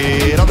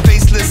ahead. All the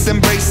faceless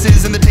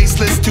embraces and the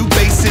tasteless two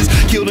faces,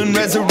 killed and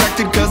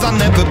resurrected cause I'll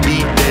never be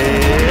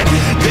dead.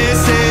 They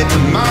said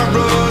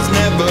tomorrow's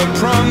never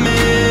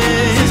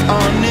promised,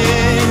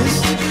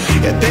 honest.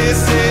 Yeah, they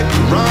said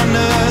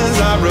piranhas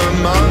are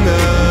among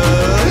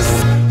us.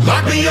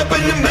 Lock me me up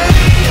in the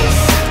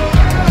maze.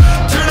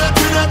 Turn out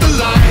the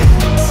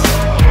lights.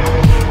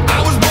 I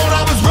was born,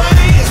 I was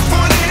raised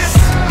for this.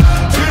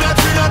 Turn out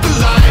the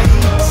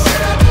lights.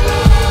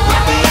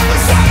 Lock me up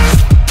inside.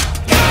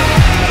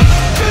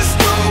 Just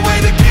no way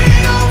to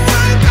get over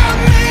without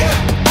me.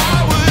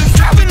 I was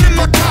driving in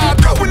my car,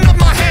 throwing up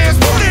my hands,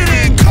 putting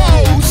in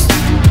coast.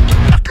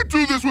 I could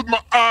do this with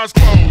my eyes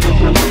closed.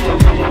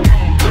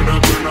 Turn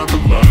out the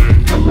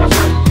lights.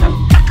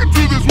 I could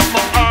do this with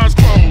my eyes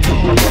closed.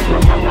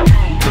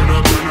 Turn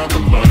out the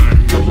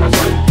lights.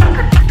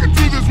 I could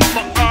do this with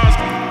my eyes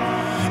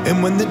closed. And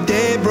when the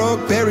day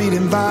broke, buried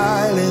in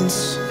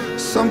violence,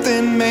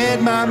 something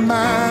made my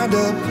mind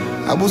up.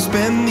 I will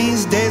spend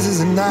these days as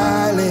an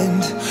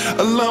island,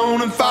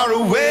 alone and far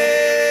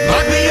away.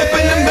 Lock me up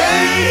in the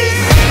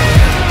maze.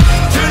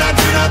 Turn out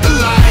the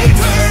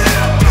lights.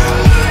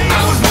 I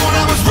was born, I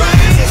was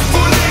raised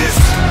for this.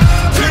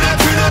 Turn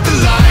out the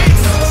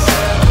lights.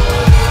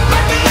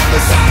 Lock me up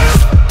inside.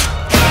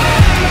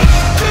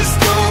 There's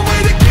no way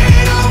to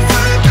get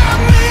over without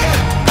me.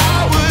 I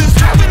was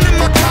driving in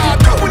my car,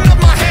 throwing up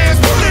my hands,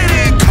 pulling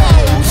in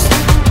coast.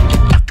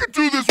 I could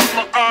do this with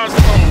my eyes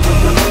closed.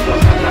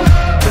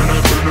 Turn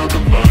out the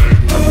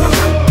lights.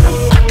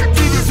 I could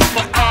do this with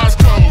my eyes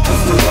closed.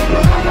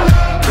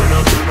 Turn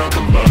out the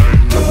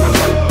lights.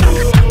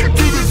 I could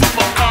do this with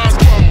my eyes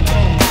closed.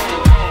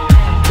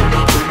 Turn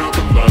out the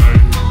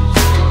lights.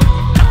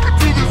 I could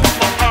do this with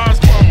my eyes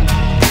closed.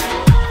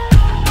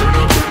 Turn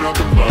out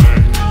the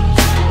lights.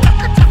 I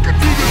could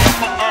do this with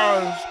my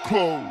eyes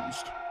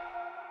closed.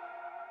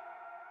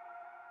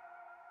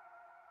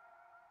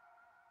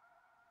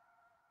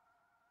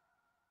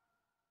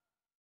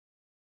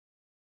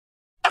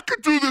 I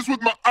could do this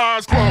with my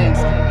eyes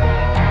closed.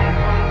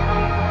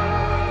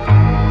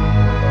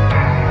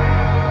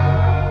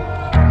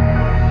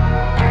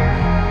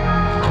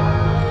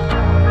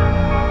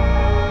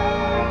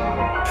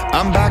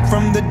 I'm back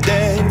from the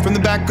dead, from the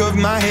back of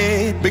my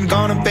head. Been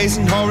gone and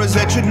facing horrors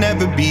that should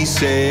never be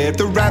said.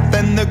 The wrath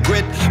and the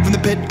grit from the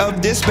pit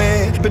of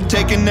despair. Been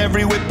taking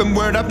every whip and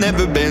word, I've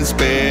never been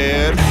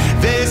spared.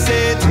 They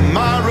say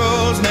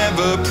tomorrow's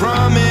never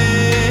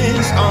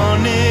promised,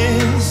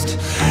 honest.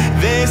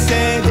 They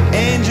say the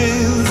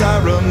angels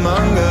are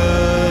among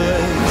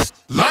us.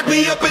 Lock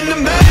me up in the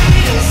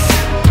maze.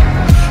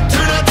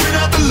 Turn out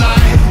the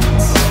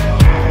lights.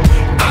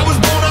 I was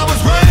born, I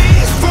was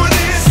raised for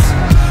this.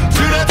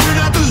 Turn out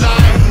the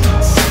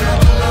lights.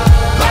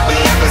 Lock me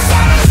up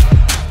inside a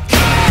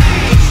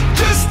cage.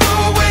 Just no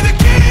way to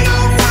get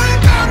over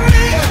without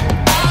me.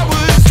 I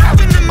was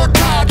driving in my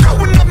car,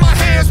 throwing up my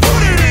hands,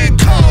 putting in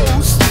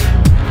coast.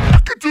 I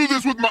could do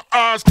this with my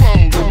eyes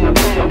closed.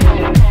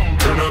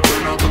 Turn out the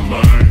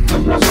lights.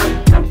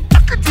 I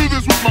could do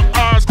this with my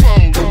eyes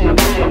closed. Turn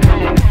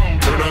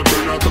out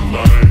the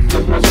lights.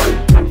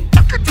 I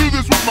could do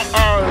this with my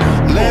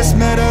eyes. Less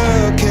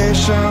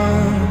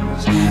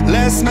medications,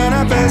 less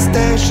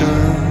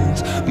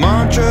manifestations,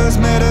 mantras,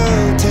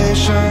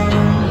 meditation,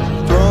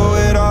 throw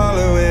it all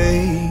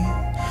away.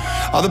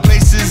 All the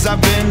places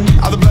I've been,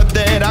 all the blood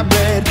that I've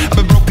bled, I've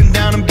been broken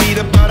down and beat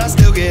up, but I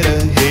still get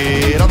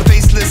ahead. All the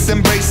faceless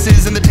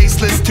embraces and the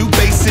tasteless two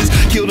faces,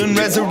 killed and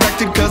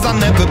resurrected cause I'll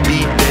never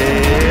be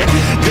dead.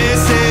 They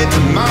say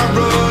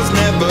tomorrow's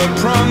never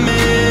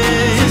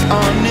promised,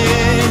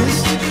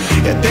 honest.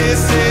 Yeah, they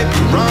say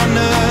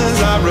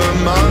piranhas are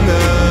among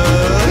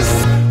us.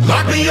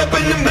 Lock me up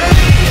in the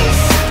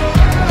maze.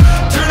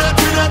 Turn out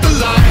the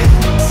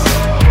lights.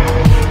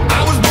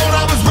 I was born,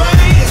 I was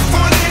raised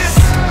for this.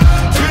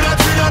 Turn out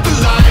the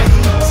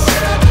lights.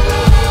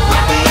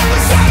 Lock me up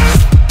inside.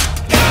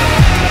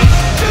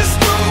 There's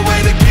no way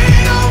to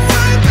get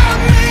over without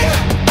me.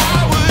 I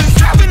was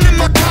driving in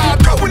my car,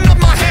 throwing up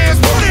my hands,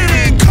 putting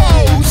in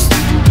coast.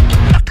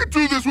 I could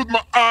do this with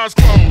my eyes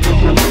closed.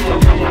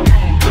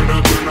 Turn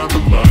out the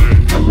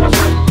lights.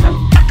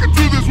 I could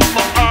do this with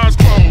my eyes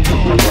closed.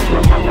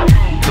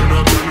 Turn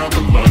out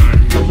the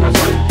lights.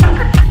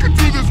 I could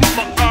do this with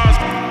my eyes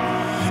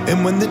closed.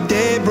 And when the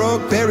day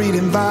broke, buried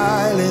in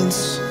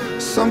violence,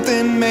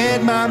 something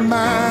made my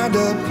mind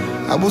up.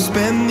 I will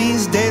spend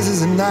these days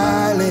as an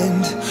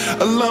island,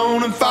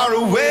 alone and far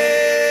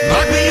away.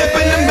 Lock me up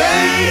in the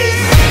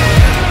maze.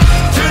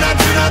 Turn out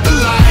the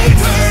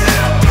lights.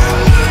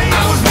 I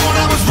was born,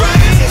 I was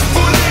raised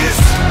for this.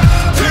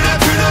 Turn out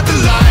the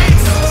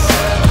lights.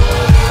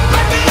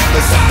 Lock me up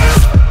inside a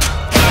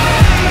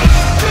cage.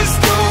 There's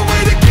no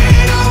way to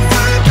get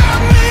over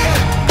without me.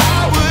 I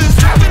was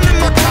driving in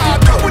my car,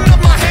 throwing up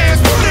my hands,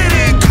 pulling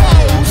in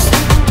coast.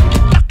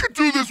 I could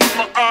do this with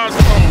my eyes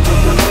closed.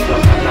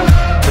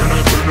 Turn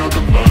out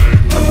the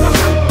lights.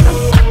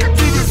 I could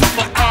do this with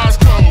my eyes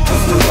closed.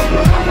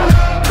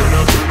 Turn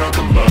out the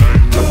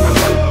lights.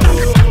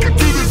 I could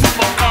do this with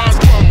my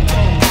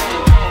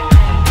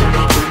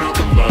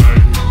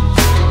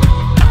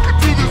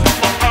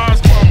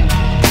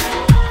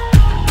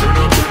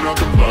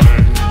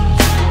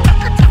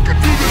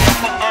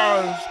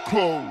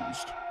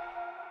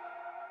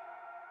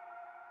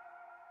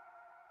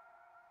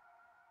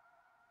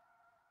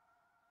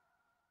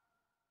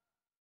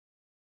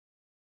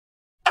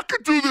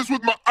could do this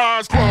with my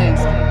eyes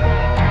closed.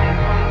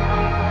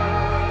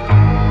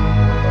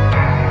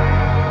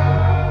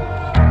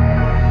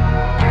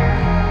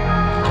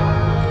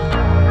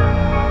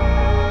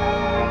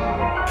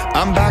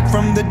 I'm back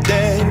from the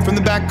dead, from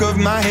the back of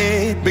my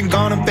head. Been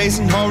gone and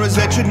facing horrors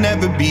that should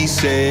never be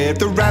said.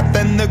 The wrath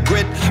and the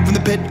grit from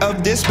the pit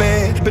of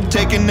despair. Been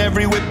taking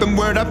every whip and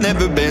word, I've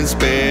never been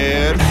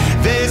spared.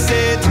 They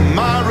say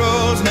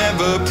tomorrow's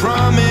never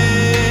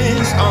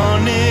promised,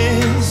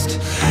 honest.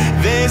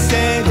 They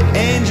say the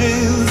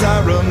angels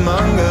are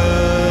among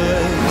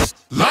us.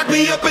 Lock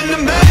me up in the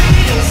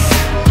maze,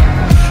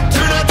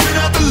 turn out the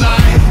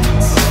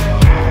lights.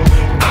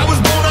 I was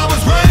born, I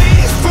was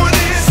raised for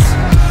this.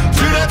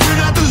 Turn out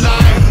the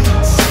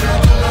lights.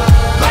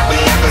 Lock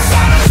me up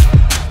inside a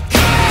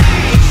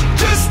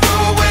cage. Just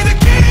throw away the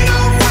key,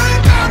 don't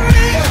worry about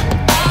me.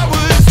 I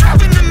was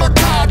driving in my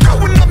car,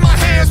 throwing up my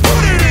hands,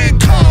 put it in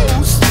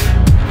coast.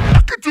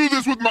 I could do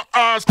this with my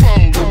eyes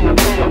closed.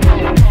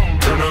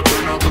 Turn out the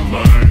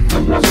lights.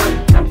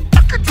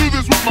 I could do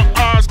this with my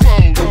eyes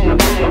closed. Turn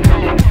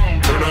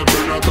out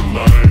the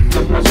lights.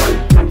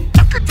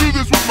 I could do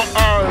this with my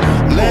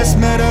eyes. Less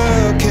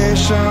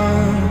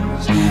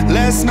medications,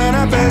 less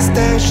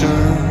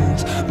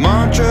manifestations,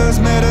 mantras,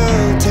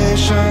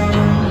 meditation,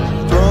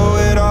 throw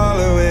it all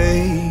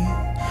away.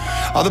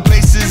 All the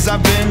places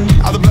I've been,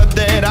 all the blood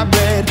that I've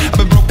bled, I've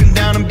been broken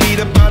down and beat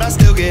up, but I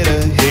still get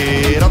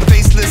ahead. All the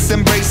faceless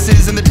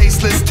embraces and the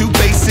tasteless two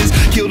faces,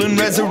 killed and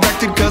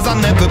resurrected cause I'll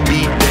never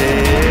be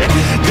dead.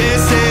 They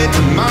say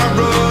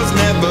tomorrow's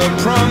never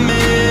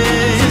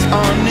promised,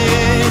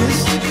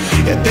 honest.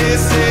 Yeah, they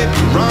say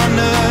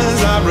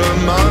piranhas are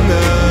among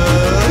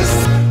us.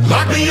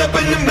 Lock me up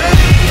in the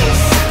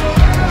maze,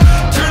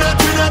 turn out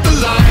the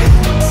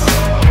lights.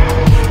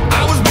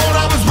 I was born,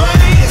 I was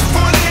raised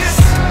for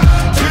this.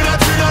 Turn out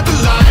the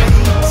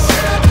lights.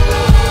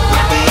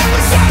 Lock me up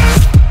inside a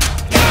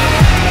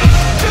cage.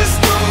 Just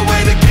throw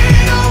away the key,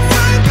 don't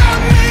worry about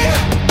me.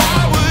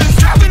 I was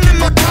driving in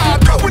my car,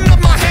 throwing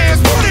up my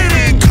hands, put it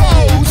in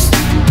coast.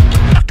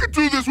 I could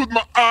do this with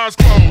my eyes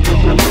closed.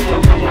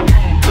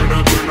 Turn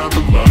out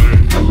the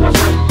lights.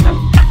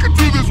 I could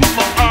do this with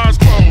my eyes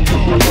closed.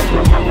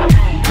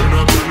 Turn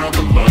out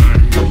the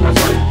lights.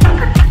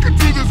 I could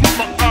do this with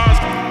my eyes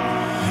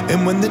closed.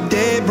 And when the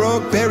day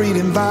broke, buried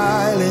in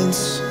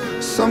violence,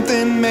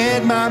 something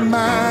made my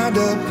mind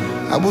up.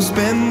 I will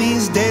spend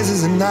these days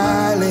as an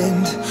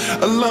island,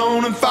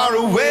 alone and far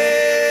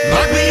away.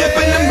 Lock me up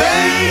in the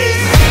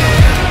maze,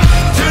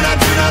 turn out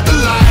the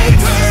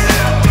lights.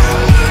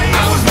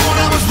 I was born,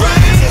 I was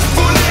raised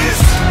for this.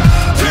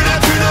 Turn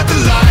out the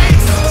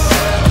lights.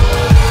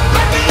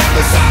 Lock me up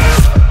inside a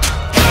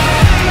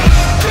cage.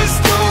 Just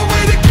throw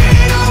away the key,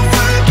 don't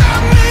worry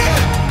about me.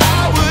 I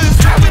was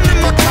driving in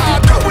my car,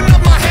 throwing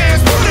up my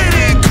hands, put it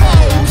in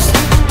coast.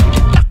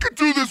 I could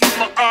do this with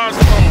my eyes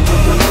closed.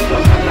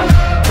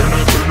 Turn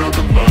out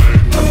the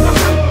lights.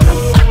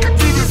 I could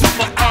do this with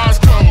my eyes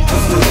closed.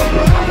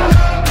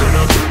 Turn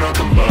out the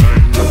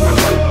lights.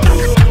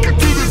 I could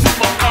do this with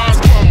my eyes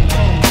closed.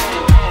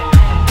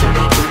 Turn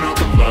out the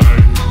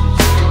lights.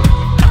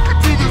 I could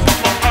do this with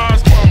my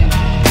eyes closed.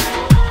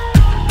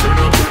 Turn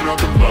out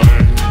the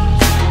lights.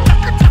 I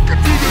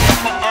could do this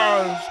with my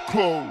eyes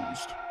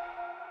closed.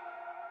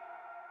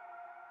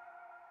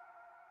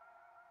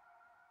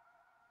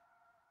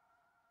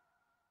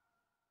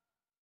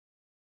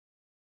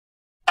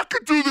 I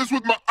could do this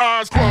with my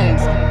eyes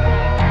closed.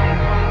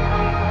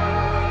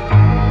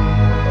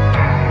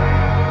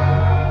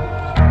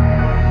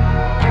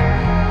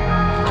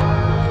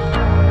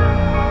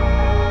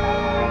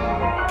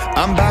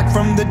 I'm back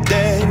from the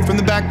dead, from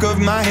the back of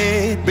my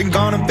head. Been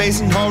gone and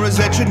facing horrors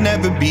that should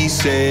never be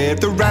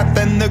said. The wrath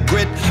and the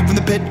grit from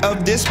the pit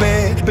of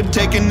despair. Been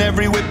taking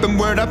every whip and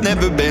word, I've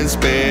never been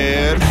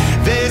spared.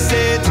 They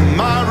say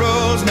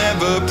tomorrow's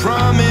never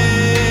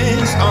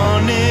promised,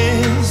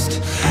 honest.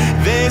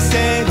 They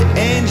say the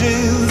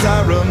angels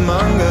are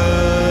among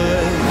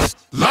us.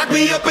 Lock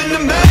me up in the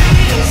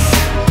maze,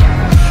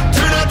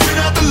 turn out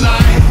the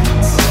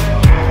lights.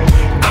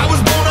 I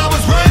was born, I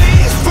was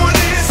raised for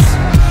this.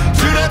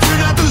 Turn out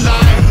the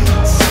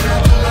lights.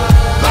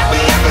 Lock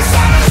me up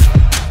inside a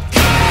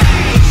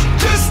cage.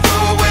 Just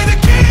throw away the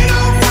key,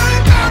 don't worry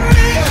about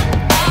me.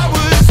 I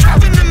was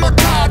driving in my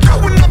car,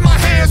 throwing up my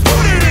hands,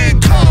 put it in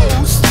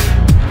coast.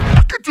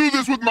 I could do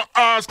this with my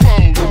eyes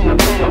closed.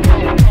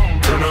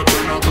 Turn out the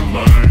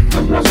lights.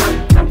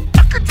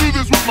 I could do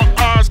this with my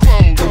eyes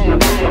closed.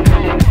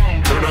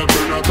 Turn out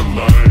the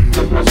lights.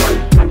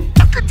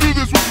 I could do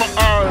this with my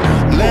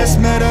eyes. Less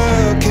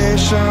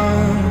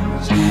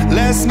medications,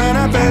 less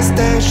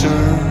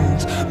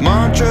manifestations,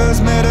 mantras,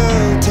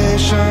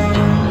 meditation,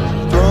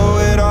 throw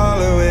it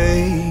all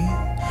away.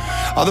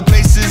 All the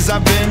places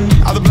I've been,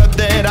 all the blood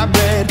that I've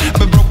bled, I've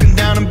been broken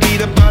down and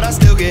beat up, but I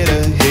still get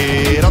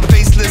ahead. All the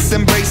faceless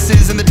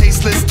embraces and the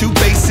tasteless two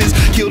faces,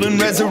 killed and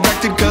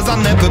resurrected cause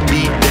I'll never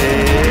be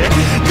dead.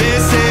 They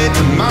say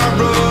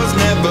tomorrow's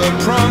never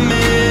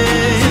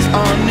promised,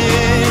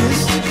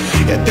 honest.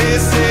 Yeah, they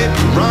say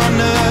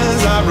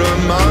piranhas are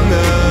among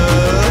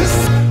us.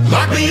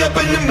 Lock me me up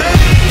in the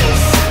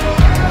maze.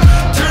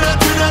 Turn out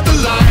the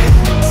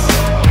lights.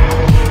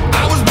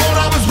 I was born,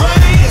 I was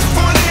raised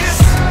for this.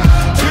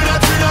 Turn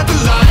out the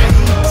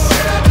lights.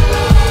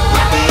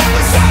 Lock me up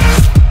inside a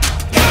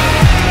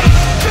cage.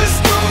 Just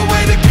throw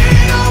away the key,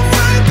 don't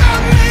worry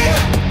about me.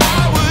 I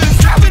was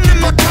driving in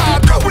my car,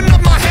 throwing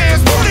up my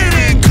hands, putting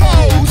in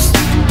coast.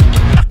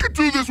 I could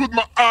do this with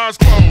my eyes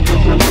closed.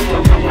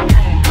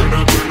 Turn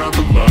out the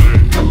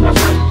lights.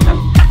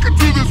 I could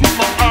do this with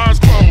my eyes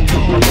closed.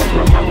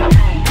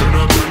 Turn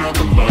out the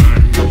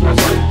lights.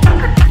 I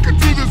could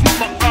do this with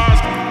my eyes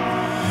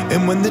closed.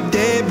 And when the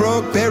day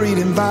broke, buried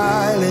in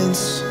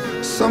violence,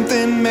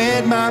 something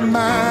made my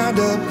mind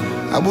up.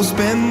 I will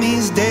spend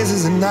these days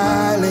as an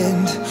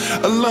island,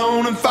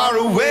 alone and far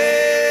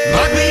away.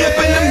 Lock me up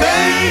in the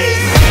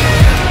maze.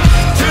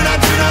 Turn out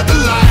the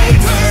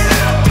lights.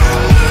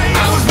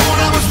 I was born,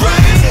 I was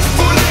raised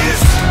for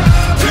this.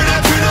 Turn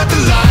out the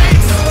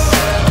lights.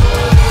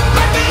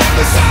 Lock me up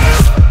inside a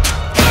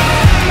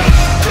cage.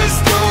 Just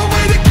throw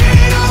away the key,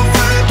 don't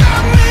worry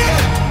about me.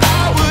 I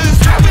was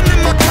driving in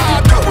my car,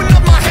 throwing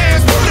up my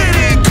hands, putting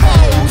in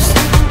coast.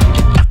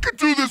 I could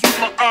do this with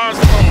my eyes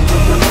closed.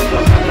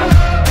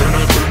 Turn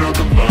out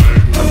the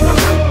lights.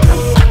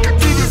 I could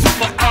do this with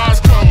my eyes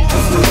closed.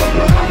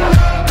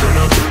 Turn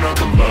out the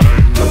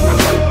lights.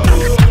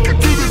 I could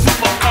do this with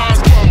my eyes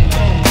closed.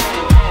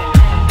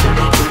 Turn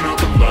out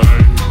the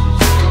lights.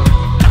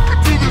 I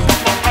could do this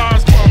with my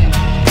eyes closed.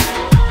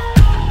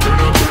 Turn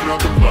out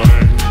the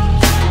lights.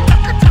 I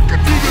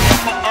could do this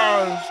with my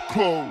eyes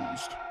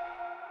closed.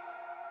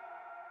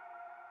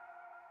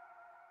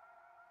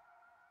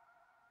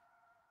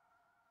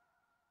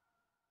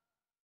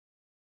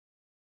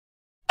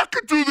 I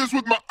could do this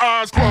with my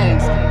eyes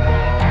closed.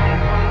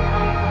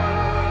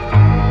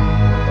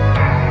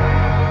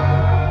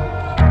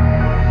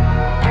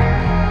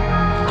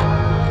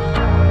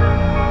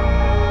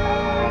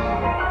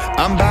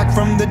 I'm back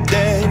from the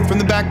dead, from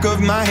the back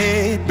of my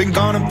head. Been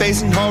gone and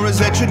facing horrors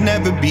that should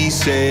never be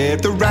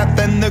said. The wrath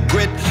and the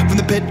grit from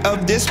the pit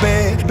of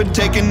despair. Been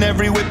taking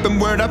every whip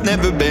and word, I've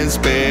never been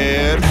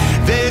spared.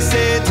 They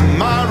said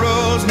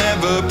tomorrow's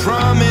never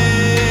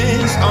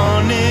promised,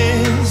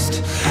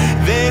 honest.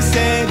 They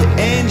said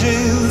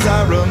angels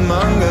are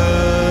among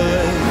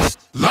us.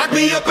 Lock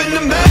me up in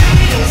the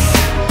maze.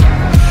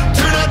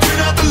 Turn out the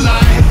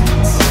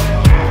lights.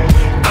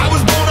 I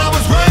was born, I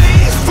was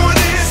raised for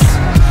this.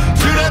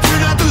 Turn out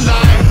the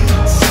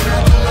lights.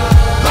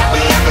 Lock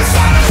me up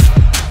inside a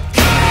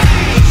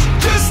cage.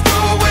 Just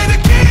throw away the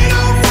key,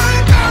 don't worry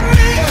about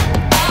me.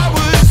 I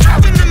was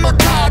driving in my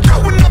car,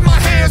 throwing up my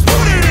hands,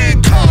 putting in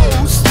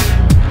coast.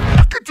 I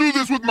could do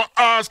this with my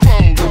eyes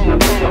closed.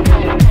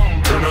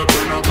 Turn out the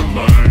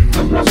lights.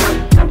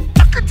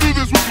 I could do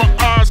this with my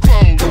eyes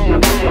closed.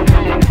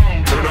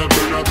 Turn out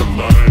the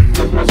lights.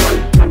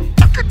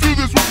 I could do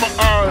this with my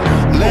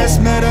eyes. Less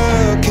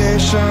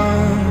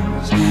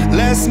medications,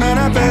 less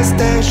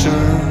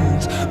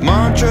manifestations,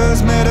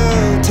 mantras,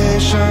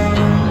 meditation,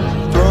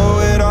 throw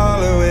it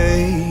all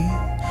away.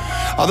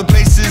 All the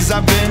places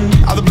I've been,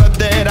 all the blood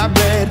that I've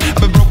bled, I've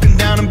been broken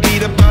down and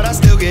beat up, but I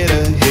still get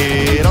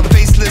ahead. All the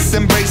faceless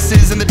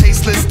embraces and the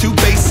tasteless two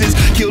faces,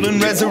 killed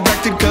and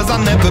resurrected cause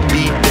I'll never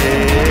be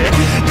dead.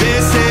 They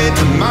said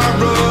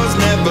tomorrow's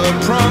never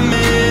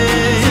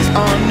promised,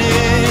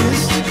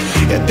 honest.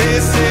 Yeah, they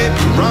said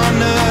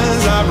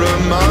piranhas are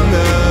among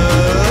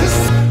us.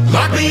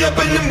 Lock me up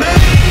in the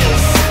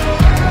maze.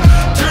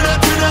 Turn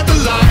out the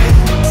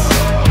lights.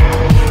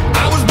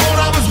 I was born,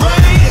 I was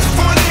raised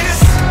for this.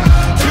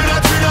 Turn out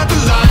the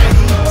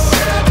lights.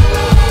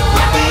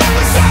 Lock me up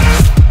inside a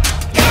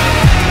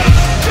cage.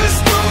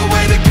 Just throw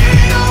away the key,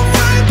 don't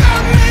worry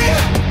about me.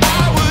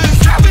 I was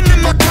driving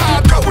in my car,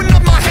 throwing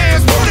up my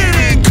hands, putting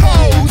in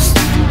coast.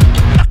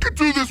 I could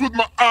do this with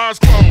my eyes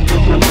closed.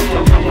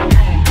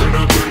 Turn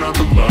out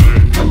the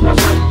lights.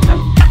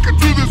 I could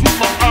do this with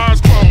my eyes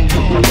closed.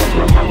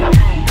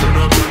 Turn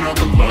out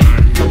the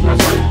lights.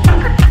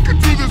 I could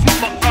do this with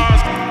my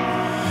eyes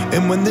closed.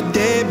 And when the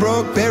day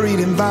broke, buried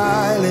in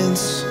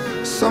violence,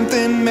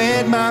 something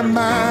made my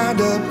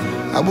mind up.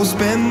 I will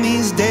spend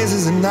these days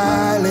as an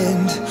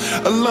island,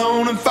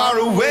 alone and far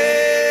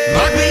away.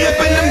 Lock me up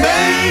in the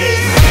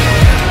maze.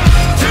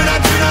 Turn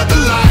out the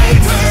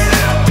lights.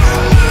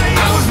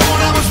 I was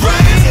born, I was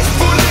raised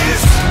for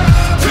this.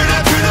 Turn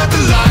out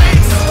the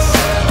lights.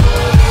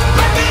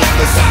 Lock me up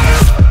inside a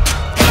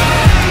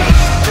cage.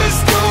 Just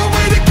throw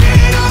away the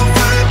key, don't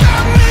worry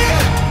about me.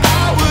 I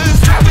was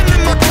driving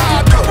in my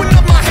car, throwing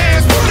up my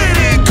hands, putting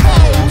in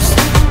coast.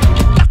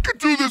 I could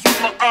do this with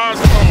my eyes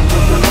closed.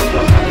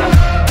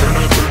 Turn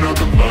out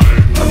the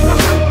lights.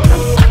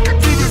 I could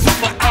do this with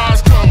my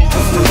eyes closed.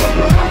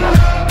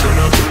 Turn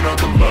out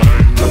the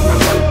lights.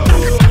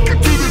 I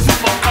could do this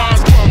with my eyes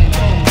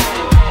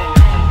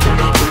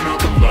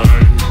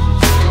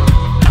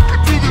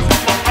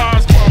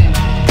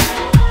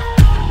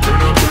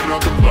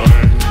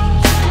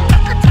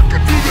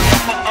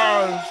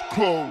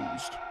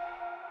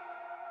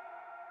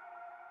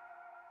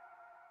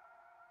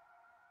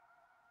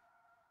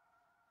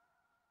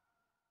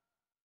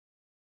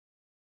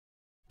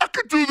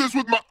could do this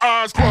with my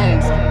eyes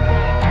closed.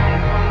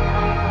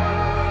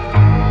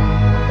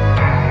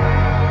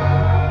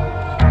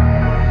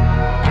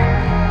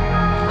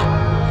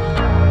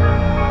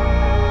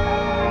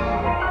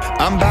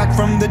 I'm back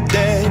from the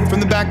dead, from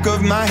the back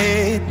of my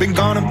head. Been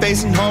gone and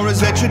facing horrors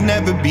that should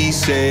never be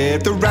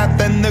said. The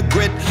wrath and the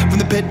grit from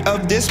the pit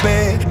of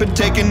despair. Been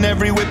taking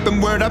every whip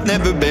and word, I've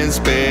never been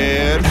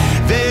spared.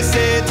 They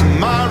said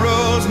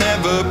tomorrow's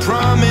never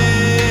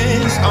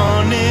promised,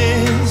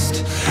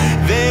 honest.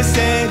 They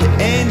said the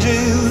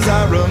angels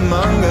are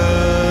among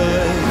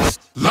us.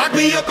 Lock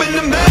me up in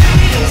the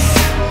maze,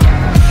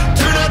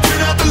 turn out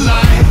the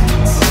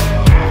lights.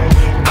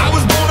 I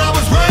was born, I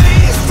was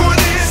raised for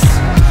this.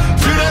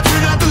 Turn out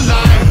the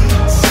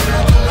lights.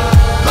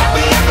 Lock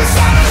me up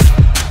inside a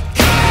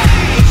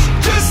cage.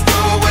 Just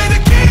throw away the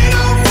key,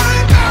 don't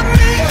worry about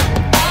me.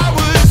 I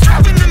was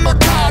driving in my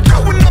car,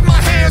 throwing up my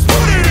hands,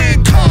 put it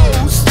in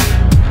coast.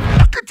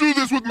 I could do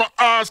this with my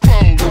eyes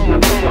closed.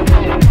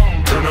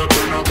 Turn out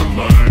the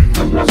lights.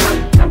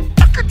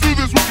 I could do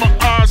this with my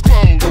eyes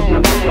closed.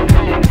 Turn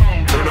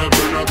out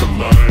the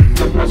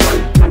lights.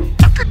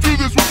 I could do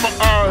this with my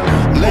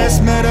eyes. Less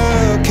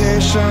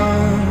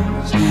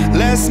medications,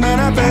 less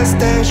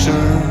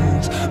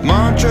manifestations,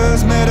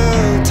 mantras,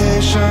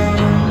 meditation,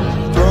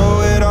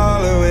 throw it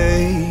all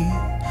away.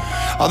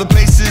 All the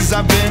places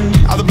I've been,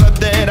 all the blood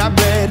that I've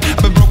bled,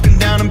 I've been broken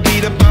down and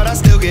beat up, but I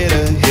still get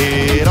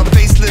ahead. All the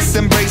faceless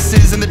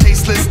embraces and the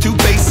tasteless two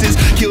faces,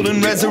 killed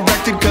and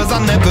resurrected cause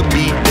I'll never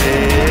be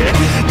dead.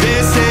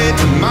 They said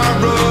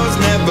tomorrow's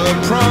never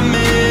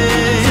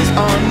promised,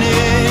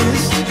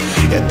 honest.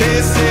 Yeah,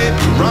 they said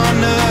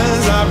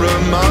piranhas are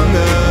among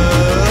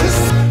us.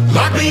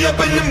 Lock me up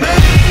in the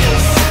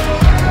maze,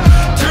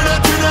 turn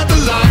out the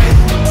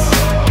lights.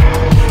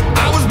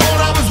 I was born,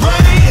 I was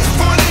raised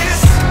for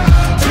this.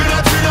 Turn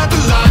out the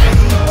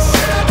lights.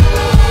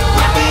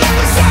 Lock me up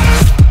inside a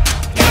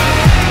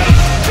cage.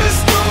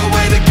 Just throw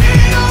away the key,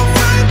 don't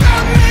worry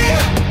about me.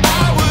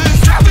 I was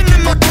driving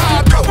in my car,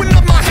 throwing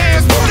up my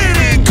hands, put it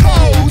in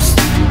coast.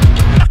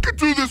 I could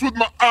do this with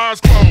my eyes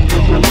closed.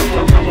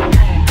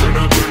 Turn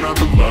out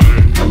the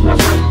lights.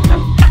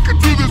 I could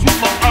do this with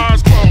my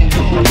eyes closed.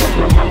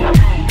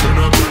 Turn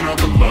out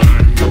the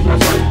lights.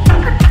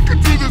 I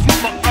could do this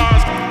with my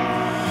eyes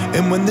closed.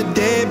 And when the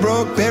day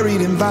broke,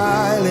 buried in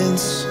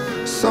violence,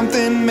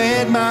 something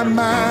made my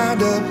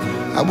mind up.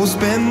 I will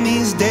spend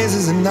these days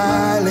as an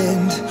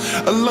island,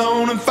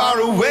 alone and far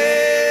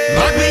away.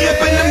 Lock me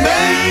up in the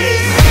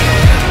maze,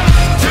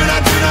 turn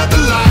out the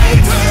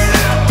lights.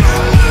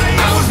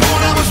 I was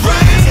born, I was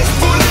raised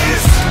for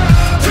this.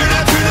 Turn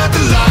out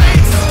the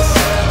lights.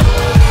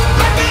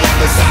 Lock me up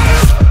inside a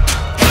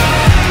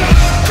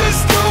cage.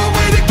 Just throw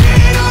away the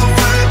key, don't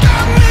worry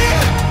about me.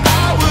 I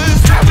was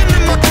driving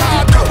in my car,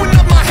 throwing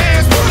up my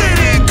hands, put it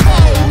in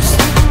coast.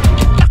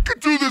 I could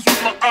do this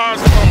with my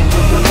eyes closed.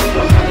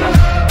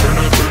 Turn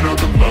out the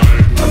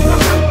lights.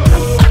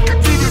 I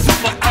could do this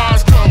with my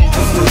eyes closed.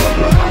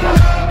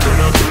 Turn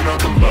out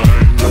the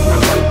lights.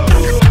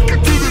 I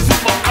could do this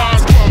with my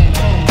eyes closed.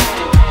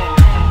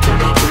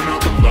 Turn out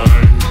the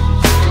lights.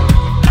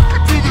 I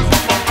could do this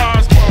with my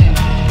eyes closed.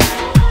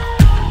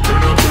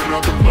 Turn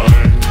out the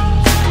lights.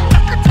 I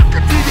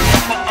could do this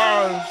with my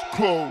eyes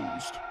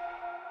closed.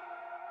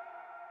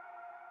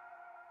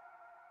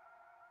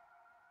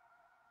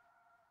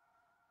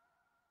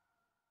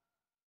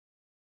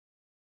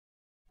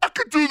 I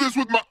could do this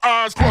with my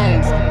eyes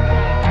closed.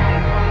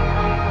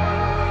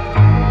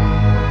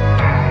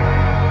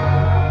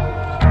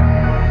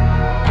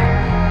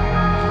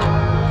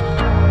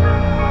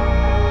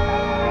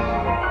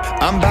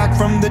 I'm back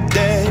from the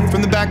dead,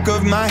 from the back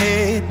of my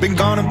head. Been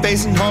gone and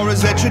facing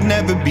horrors that should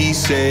never be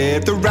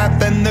said. The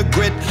wrath and the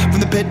grit from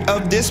the pit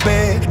of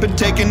despair. Been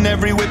taking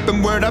every whip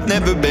and word, I've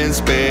never been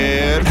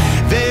spared.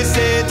 They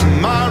said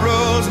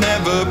tomorrow's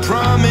never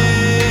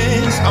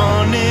promised,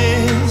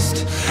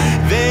 honest.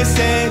 They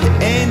said the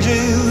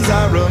angels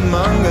are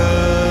among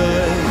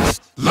us.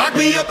 Lock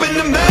me up in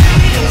the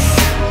maze,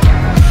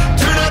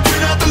 turn out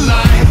the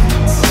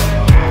lights.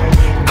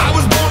 I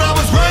was born, I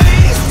was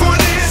raised for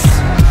this.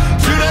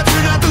 Turn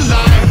out the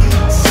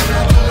lights.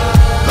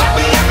 Lock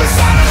me up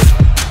inside a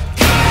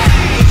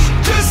cage.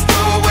 Just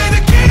throw away the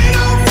key,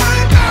 don't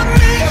worry about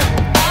me.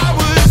 I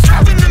was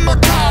driving in my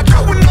car,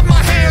 throwing up my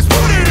hands,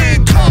 put it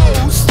in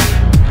coast.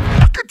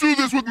 I could do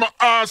this with my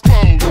eyes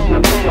closed.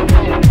 Turn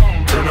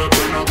out the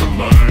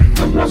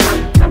lights.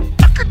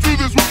 I could do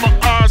this with my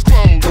eyes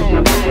closed.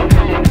 Turn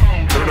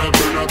out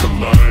the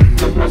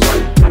lights.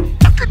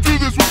 I could do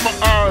this with my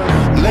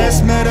eyes.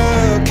 Less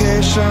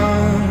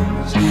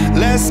medications,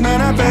 less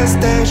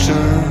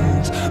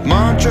manifestations,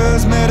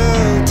 mantras,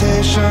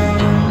 meditation,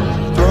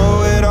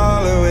 throw it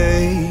all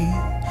away.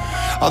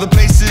 All the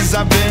places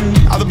I've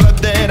been, all the blood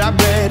that I've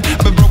bled,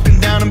 I've been broken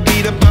down and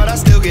beat up, but I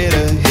still get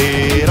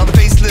ahead. All the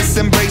faceless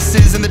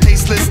embraces and the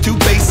tasteless two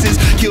faces,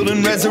 killed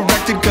and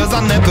resurrected cause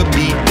I'll never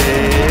be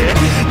dead.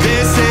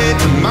 They said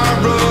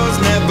tomorrow's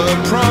never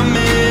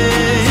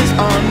promised,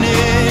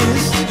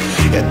 honest.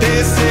 Yeah,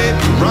 they said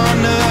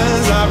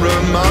piranhas are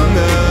among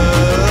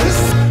us.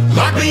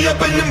 Lock me up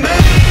in the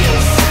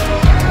maze.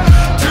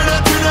 Turn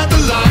out the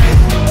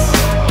lights.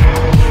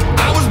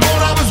 I was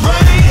born, I was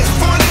raised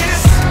for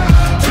this.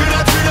 Turn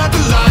out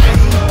the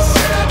lights.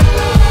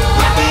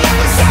 Lock me up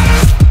inside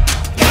this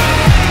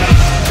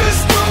cage.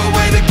 Just no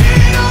way to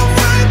get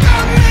over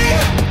without me.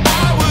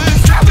 I was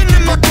driving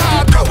in my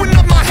car, throwing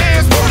up my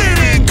hands, pulling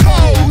in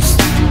coast.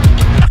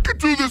 I could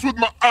do this with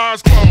my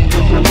eyes closed.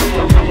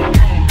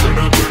 Turn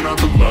out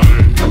the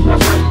lights.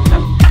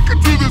 I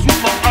could do this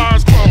with my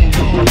eyes closed.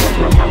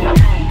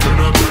 Turn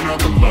out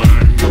the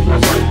lights.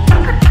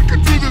 I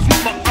could do this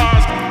with my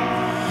eyes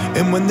closed.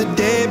 And when the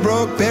day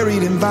broke,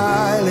 buried in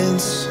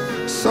violence,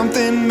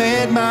 something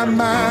made my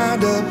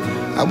mind up.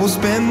 I will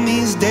spend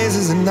these days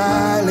as an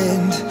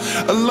island,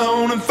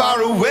 alone and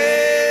far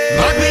away.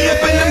 Lock me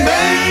up in the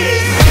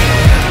maze.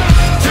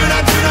 Turn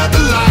out the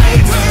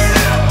lights.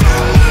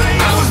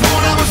 I was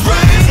born, I was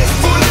raised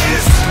for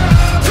this.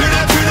 Turn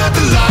out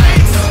the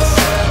lights.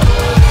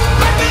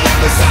 Lock me up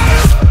inside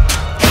this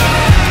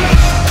cage.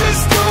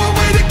 There's no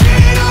way to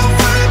get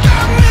over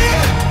without me.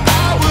 I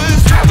was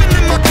driving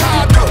in my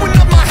car, throwing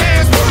up my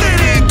hands,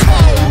 pulling in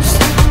coast.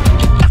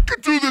 I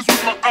could do this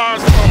with my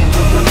eyes closed.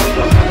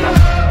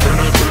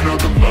 Turn out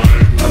the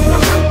lights.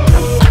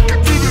 I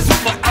could do this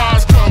with my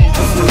eyes closed.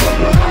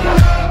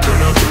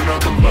 Turn out the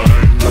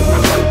lights.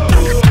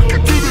 I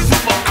could do this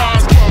with my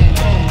eyes closed.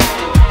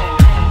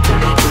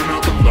 Turn out the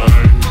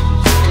lights.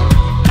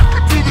 I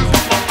could do this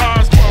with my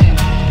eyes closed.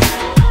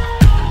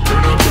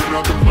 Turn out the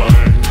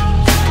lights.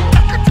 I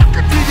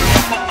could do this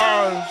with my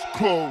eyes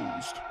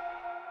closed.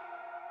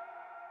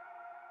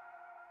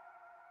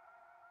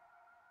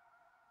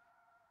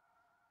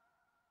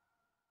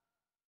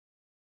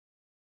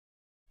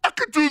 I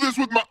could do this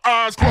with my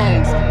eyes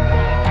closed.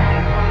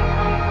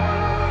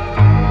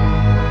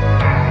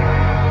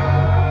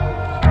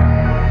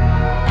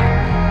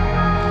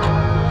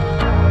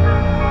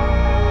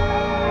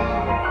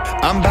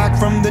 I'm back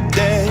from the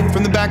dead,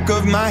 from the back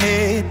of my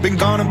head. Been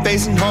gone and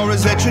facing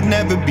horrors that should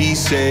never be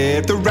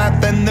said. The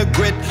wrath and the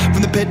grit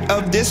from the pit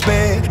of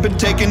despair. Been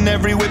taking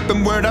every whip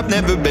and word, I've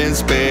never been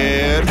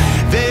spared.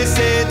 They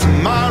say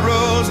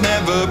tomorrow's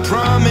never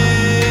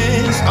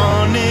promised,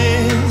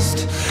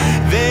 honest.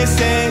 They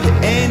say the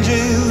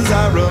angels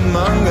are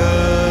among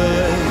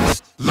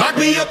us. Lock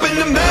me up in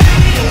the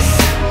maze.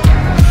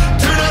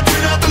 Turn out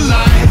the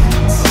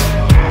lights.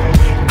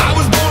 I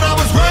was born, I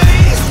was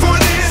raised for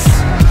this.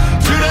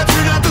 Turn out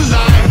the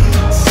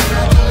lights.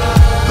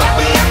 Lock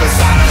me up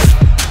inside this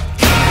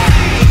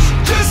cage.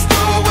 Just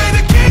no way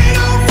to get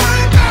over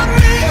without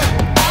me.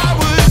 I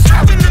was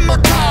driving in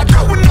my car,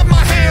 throwing up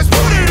my hands,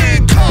 pulling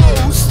in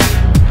coast.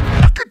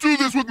 I could do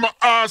this with my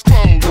eyes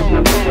closed.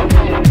 Turn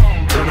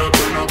out the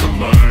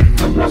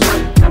lights.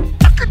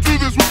 I could do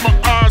this with my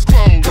eyes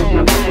closed.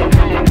 Turn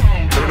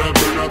out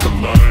the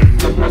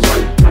lights.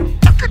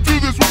 I could do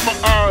this with my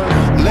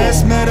eyes.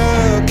 Less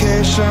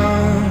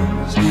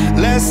medications,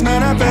 less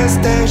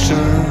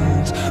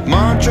manifestations,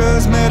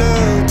 mantras,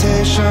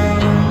 meditation,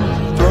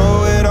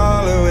 throw it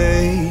all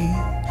away.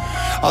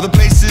 All the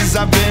places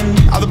I've been,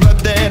 all the blood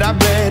that I've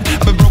bled,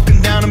 I've been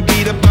broken down and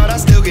beat up, but I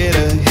still get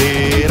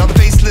ahead. All the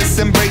faceless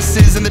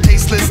embraces and the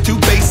tasteless two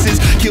faces,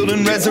 killed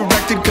and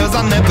resurrected cause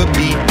I'll never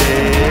be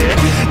dead.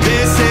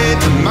 They say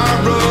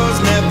tomorrow's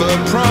never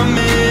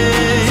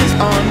promised,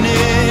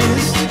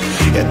 honest.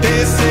 Yeah,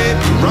 they say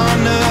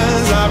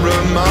piranhas are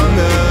among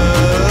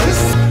us.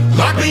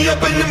 Lock me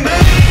up in the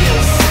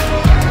maze.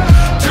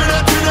 Turn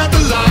out the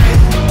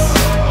lights.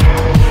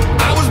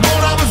 I was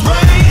born, I was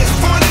raised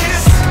for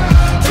this.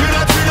 Turn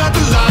out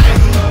the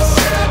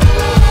lights.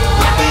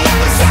 Lock me up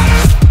inside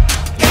this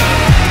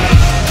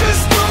cage.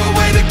 There's no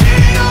way to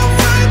get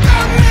over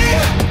without me.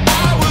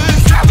 I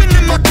was driving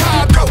in my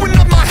car, throwing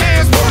up my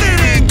hands,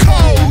 pulling in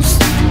coast.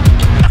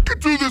 I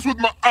could do this with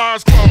my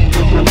eyes closed.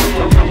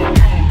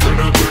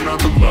 Turn out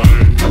the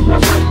lights.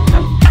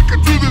 I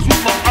could do this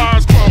with my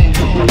eyes closed.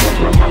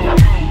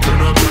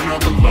 Turn out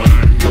the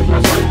lights.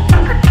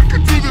 I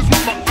could do this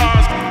with my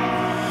eyes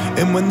closed.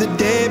 And when the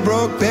day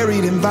broke,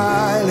 buried in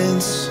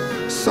violence,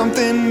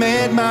 something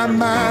made my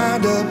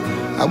mind up.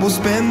 I will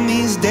spend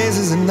these days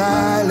as an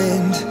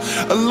island,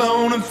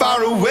 alone and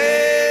far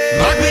away.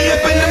 Lock me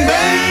up in the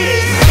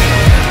maze.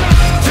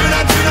 Turn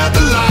out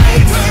the lights.